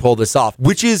can she pull this off?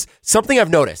 Which is something I've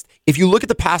noticed. If you look at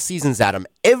the past seasons, Adam,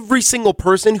 every single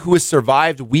person who has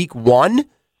survived week one,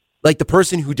 like the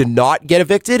person who did not get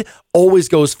evicted, always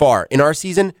goes far. In our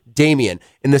season, Damien.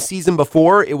 In the season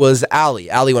before, it was Ali.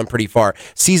 Ali went pretty far.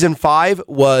 Season 5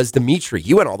 was Dimitri.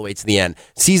 He went all the way to the end.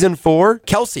 Season 4,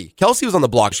 Kelsey. Kelsey was on the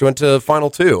block. She went to final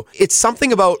 2. It's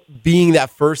something about being that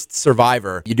first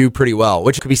survivor. You do pretty well,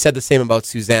 which could be said the same about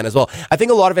Suzanne as well. I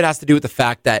think a lot of it has to do with the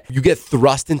fact that you get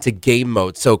thrust into game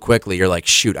mode so quickly. You're like,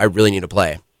 shoot, I really need to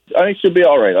play. I think she'll be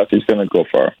all right. I think she's going to go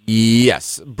far.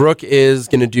 Yes, Brooke is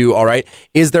going to do all right.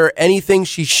 Is there anything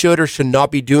she should or should not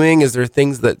be doing? Is there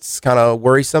things that's kind of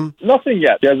worrisome? Nothing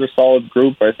yet. She has a solid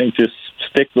group. I think just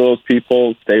stick to those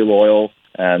people, stay loyal,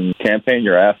 and campaign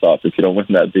your ass off if you don't win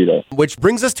that veto. Which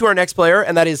brings us to our next player,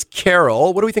 and that is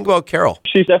Carol. What do we think about Carol?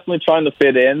 She's definitely trying to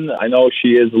fit in. I know she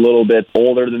is a little bit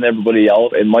older than everybody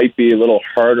else. It might be a little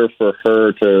harder for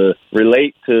her to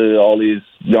relate to all these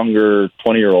younger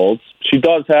 20-year-olds. She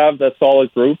does have that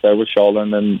solid group with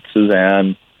Sheldon and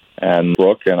Suzanne and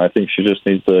Brooke, and I think she just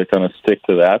needs to kind of stick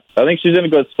to that. I think she's in a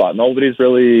good spot. Nobody's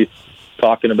really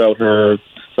talking about her,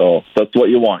 so that's what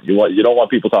you want. You don't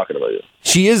want people talking about you.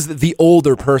 She is the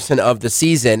older person of the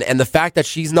season, and the fact that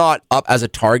she's not up as a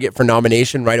target for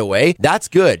nomination right away, that's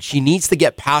good. She needs to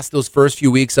get past those first few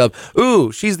weeks of,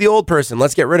 ooh, she's the old person,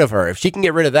 let's get rid of her. If she can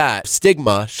get rid of that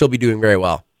stigma, she'll be doing very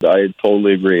well. I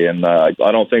totally agree, and I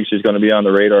don't think she's going to be on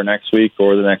the radar next week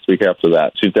or the next week after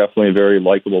that. She's definitely a very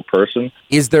likable person.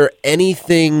 Is there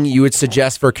anything you would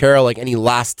suggest for Carol, like any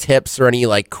last tips or any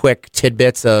like quick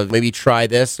tidbits of maybe try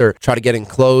this or try to get in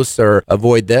close or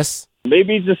avoid this?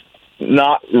 Maybe just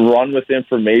not run with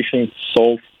information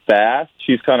so fast.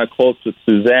 She's kind of close with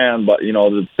Suzanne, but,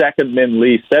 the second Min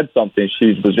Lee said something,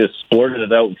 she was just blurted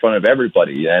it out in front of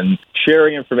everybody. And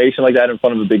sharing information like that in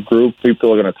front of a big group,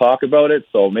 people are going to talk about it.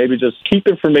 So maybe just keep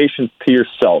information to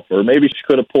yourself. Or maybe she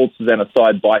could have pulled Suzanne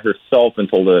aside by herself and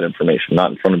told her that information,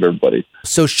 not in front of everybody.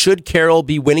 So should Carol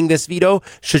be winning this veto?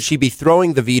 Should she be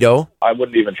throwing the veto? I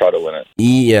wouldn't even try to win it.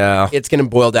 Yeah. It's going to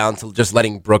boil down to just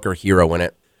letting Brooke or Hero win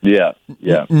it. Yeah.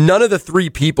 None of the three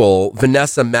people,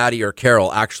 Vanessa, Maddie, or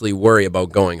Carol, actually worry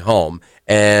about going home.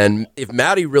 And if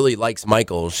Maddie really likes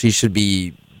Michael, she should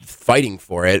be fighting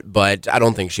for it, but I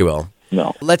don't think she will.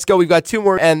 No. Let's go. We've got two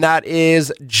more, and that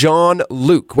is John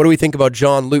Luke. What do we think about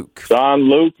John Luke? John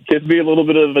Luke could be a little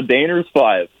bit of a Daners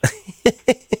vibe.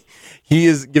 He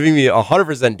is giving me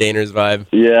 100% Daners vibe.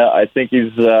 Yeah, I think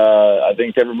I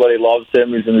think everybody loves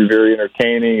him. He's going to be very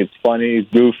entertaining. It's funny. He's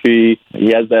goofy.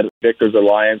 He has that Victor's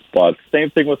Alliance, but same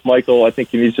thing with Michael. I think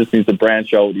he just needs to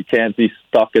branch out. He can't be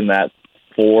stuck in that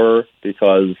 4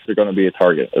 because they're going to be a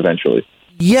target eventually.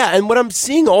 Yeah, and what I'm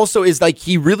seeing also is like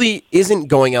he really isn't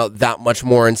going out that much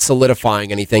more and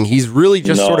solidifying anything. He's really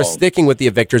just sort of sticking with the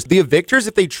evictors. The evictors,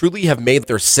 if they truly have made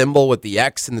their symbol with the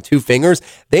X and the 2 fingers,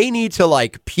 they need to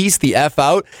like piece the F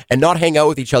out and not hang out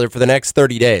with each other for the next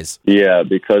 30 days. Yeah,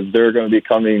 because they're going to be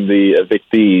becoming the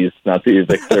evictees, not the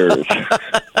evictors.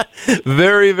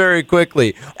 Very, very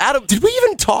quickly. Adam, did we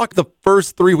even talk the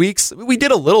first 3 weeks? We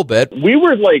did a little bit. We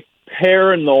were like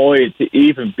paranoid to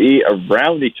even be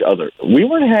around each other. We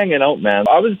weren't hanging out, man.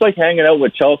 I was like hanging out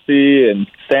with Chelsea and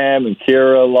Sam and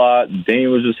Kira a lot.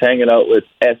 Dane was just hanging out with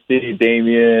SD,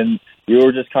 Damien. You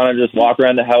were just kind of just walking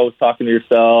around the house talking to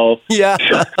yourself. Yeah.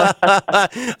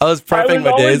 I was prepping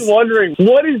my days. I was always wondering,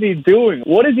 what is he doing?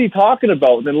 What is he talking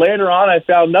about? And then later on, I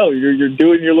found out you're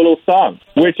doing your little song,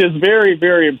 which is very,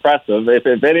 very impressive.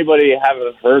 If anybody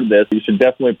haven't heard this, you should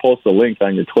definitely post a link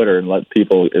on your Twitter and let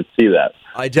people see that.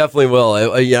 I definitely will.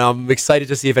 I'm excited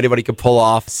to see if anybody can pull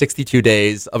off 62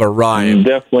 days of a rhyme.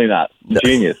 Definitely not.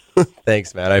 Genius.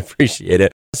 Thanks, man. I appreciate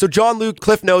it. So John Luke,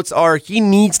 cliff notes are he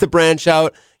needs to branch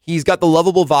out. He's got the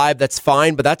lovable vibe. That's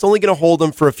fine, but that's only going to hold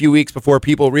him for a few weeks before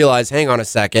people realize, hang on a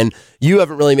second, you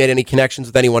haven't really made any connections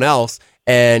with anyone else,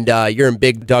 and you're in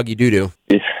big doggy doo-doo.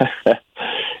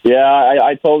 Yeah,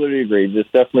 I totally agree.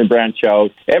 Just definitely branch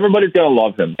out. Everybody's going to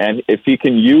love him. And if he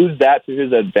can use that to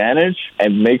his advantage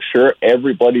and make sure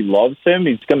everybody loves him,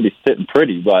 he's going to be sitting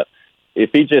pretty. But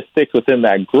if he just sticks within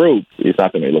that group, he's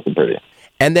not going to be looking pretty.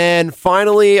 And then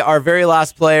finally, our very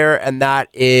last player, and that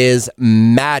is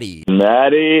Maddie.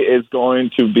 Maddie is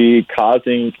going to be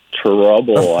causing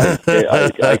trouble.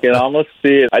 I can almost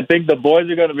see it. I think the boys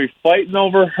are going to be fighting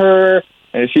over her,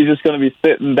 and she's just going to be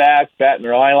sitting back, batting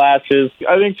her eyelashes.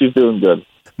 I think she's doing good.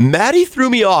 Maddie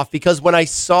threw me off because when I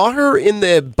saw her in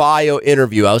the bio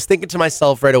interview, I was thinking to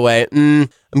myself right away,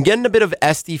 I'm getting a bit of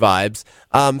SD vibes.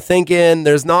 I'm thinking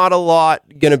there's not a lot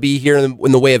going to be here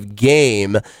in the way of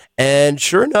game. And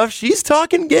sure enough, she's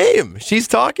talking game.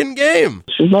 She's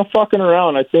not fucking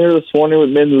around. I seen her this morning with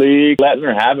Min Lee, letting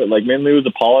her have it. Like, Min Lee was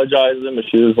apologizing, but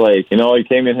she was like, he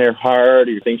came in here hard.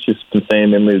 You think she's been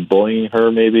saying Min Lee's bullying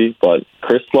her, maybe? But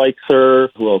Chris likes her.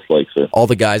 Who else likes her? All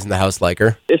the guys in the house like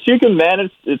her. If she can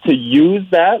manage to use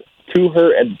that to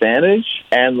her advantage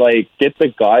and, get the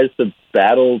guys to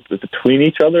battle between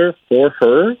each other for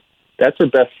her, that's her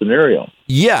best scenario.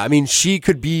 Yeah, I mean, she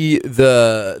could be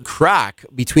the crack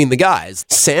between the guys.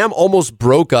 Sam almost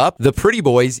broke up the Pretty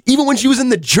Boys even when she was in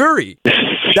the jury.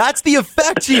 That's the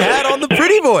effect she had on the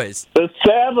Pretty Boys. The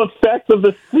Sam effect of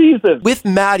the season. With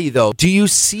Maddie, though, do you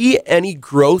see any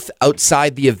growth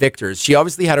outside the Evictors? She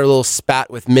obviously had her little spat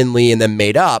with Min Lee and then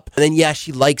made up. And then, yeah,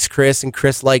 she likes Chris and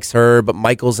Chris likes her, but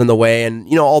Michael's in the way and,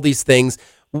 all these things.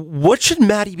 What should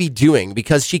Maddie be doing?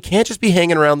 Because she can't just be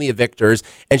hanging around the Evictors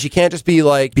and she can't just be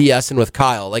BSing with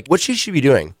Kyle. What should she be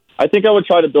doing? I think I would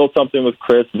try to build something with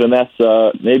Chris,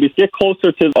 Vanessa, maybe get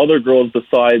closer to other girls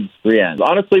besides Brienne.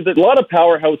 Honestly, there's a lot of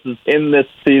powerhouses in this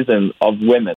season of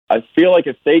women. I feel like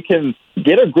if they can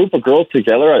get a group of girls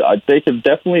together, they can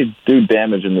definitely do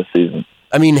damage in this season.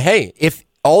 I mean, hey, if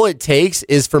all it takes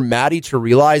is for Maddie to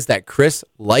realize that Chris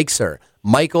likes her,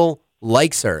 Michael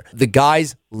likes her, the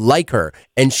guys like her,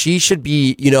 and she should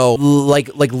be,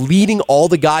 leading all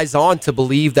the guys on to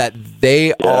believe that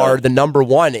they are the number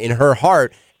one in her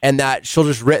heart, and that she'll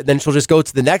just go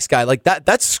to the next guy.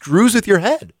 That screws with your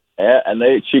head. Yeah, and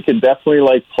she could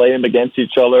definitely play them against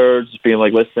each other, just being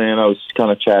listen, I was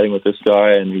kind of chatting with this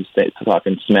guy, and he's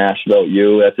talking smash about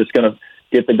you. That's just going to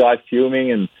get the guy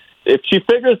fuming, and if she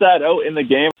figures that out in the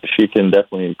game, she can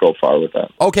definitely go far with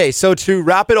that. Okay, so to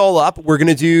wrap it all up, we're going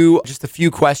to do just a few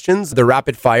questions, the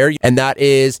rapid fire, and that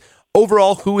is,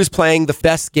 overall, who is playing the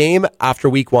best game after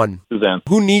week 1? Suzanne.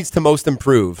 Who needs to most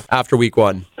improve after week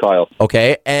 1? Kyle.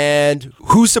 Okay, and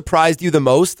who surprised you the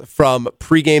most from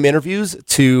pregame interviews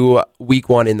to week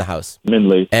 1 in the house? Min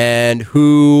Lee. And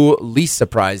who least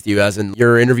surprised you, as in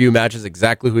your interview matches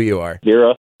exactly who you are?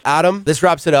 Gira. Adam, this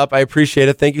wraps it up. I appreciate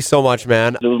it. Thank you so much,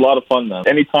 man. It was a lot of fun, man.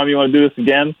 Anytime you want to do this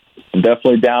again, I'm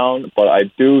definitely down. But I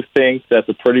do think that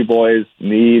the Pretty Boys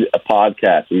need a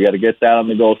podcast. We got to get that on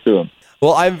the go soon.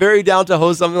 Well, I'm very down to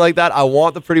host something like that. I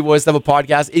want the Pretty Boys to have a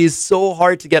podcast. It is so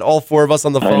hard to get all 4 of us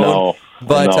on the phone. I know.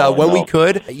 But when we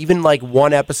could, even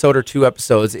 1 episode or 2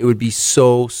 episodes, it would be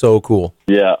so, so cool.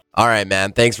 Yeah. All right,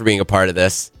 man. Thanks for being a part of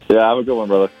this. Yeah, have a good one,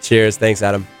 brother. Cheers. Thanks,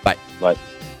 Adam. Bye. Bye.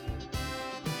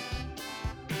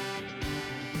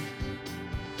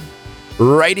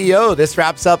 Rightio, this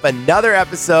wraps up another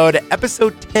episode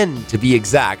 10 to be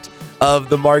exact, of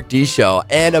The Mark D Show.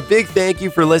 And a big thank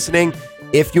you for listening.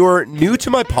 If you're new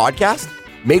to my podcast,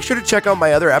 make sure to check out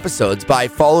my other episodes by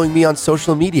following me on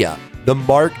social media, The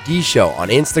Mark D Show on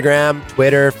Instagram,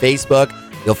 Twitter, Facebook.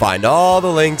 You'll find all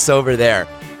the links over there.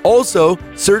 Also,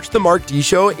 search The Mark D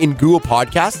Show in Google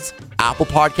Podcasts, Apple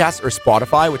Podcasts, or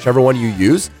Spotify, whichever one you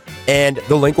use, and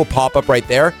the link will pop up right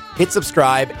there. Hit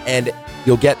subscribe, and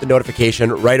you'll get the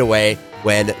notification right away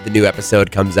when the new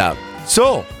episode comes out.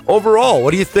 So, overall,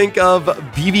 what do you think of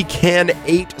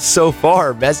BBCAN8 so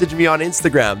far? Message me on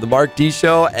Instagram, The Mark D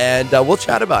Show, and we'll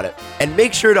chat about it. And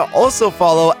make sure to also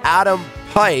follow Adam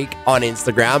Pike on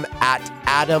Instagram at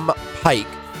Adam Pike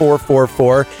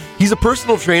 444. He's a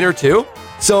personal trainer too.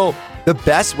 So, the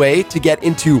best way to get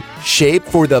into shape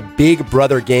for the Big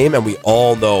Brother game, and we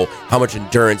all know how much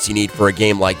endurance you need for a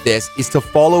game like this, is to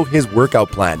follow his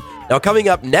workout plan. Now, coming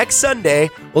up next Sunday,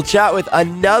 we'll chat with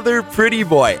another pretty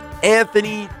boy,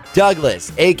 Anthony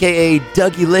Douglas, a.k.a.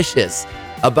 Dougylicious,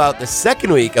 about the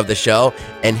second week of the show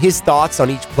and his thoughts on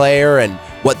each player and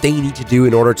what they need to do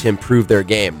in order to improve their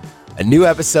game. A new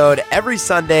episode every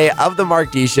Sunday of The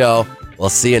Mark D Show. We'll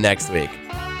see you next week.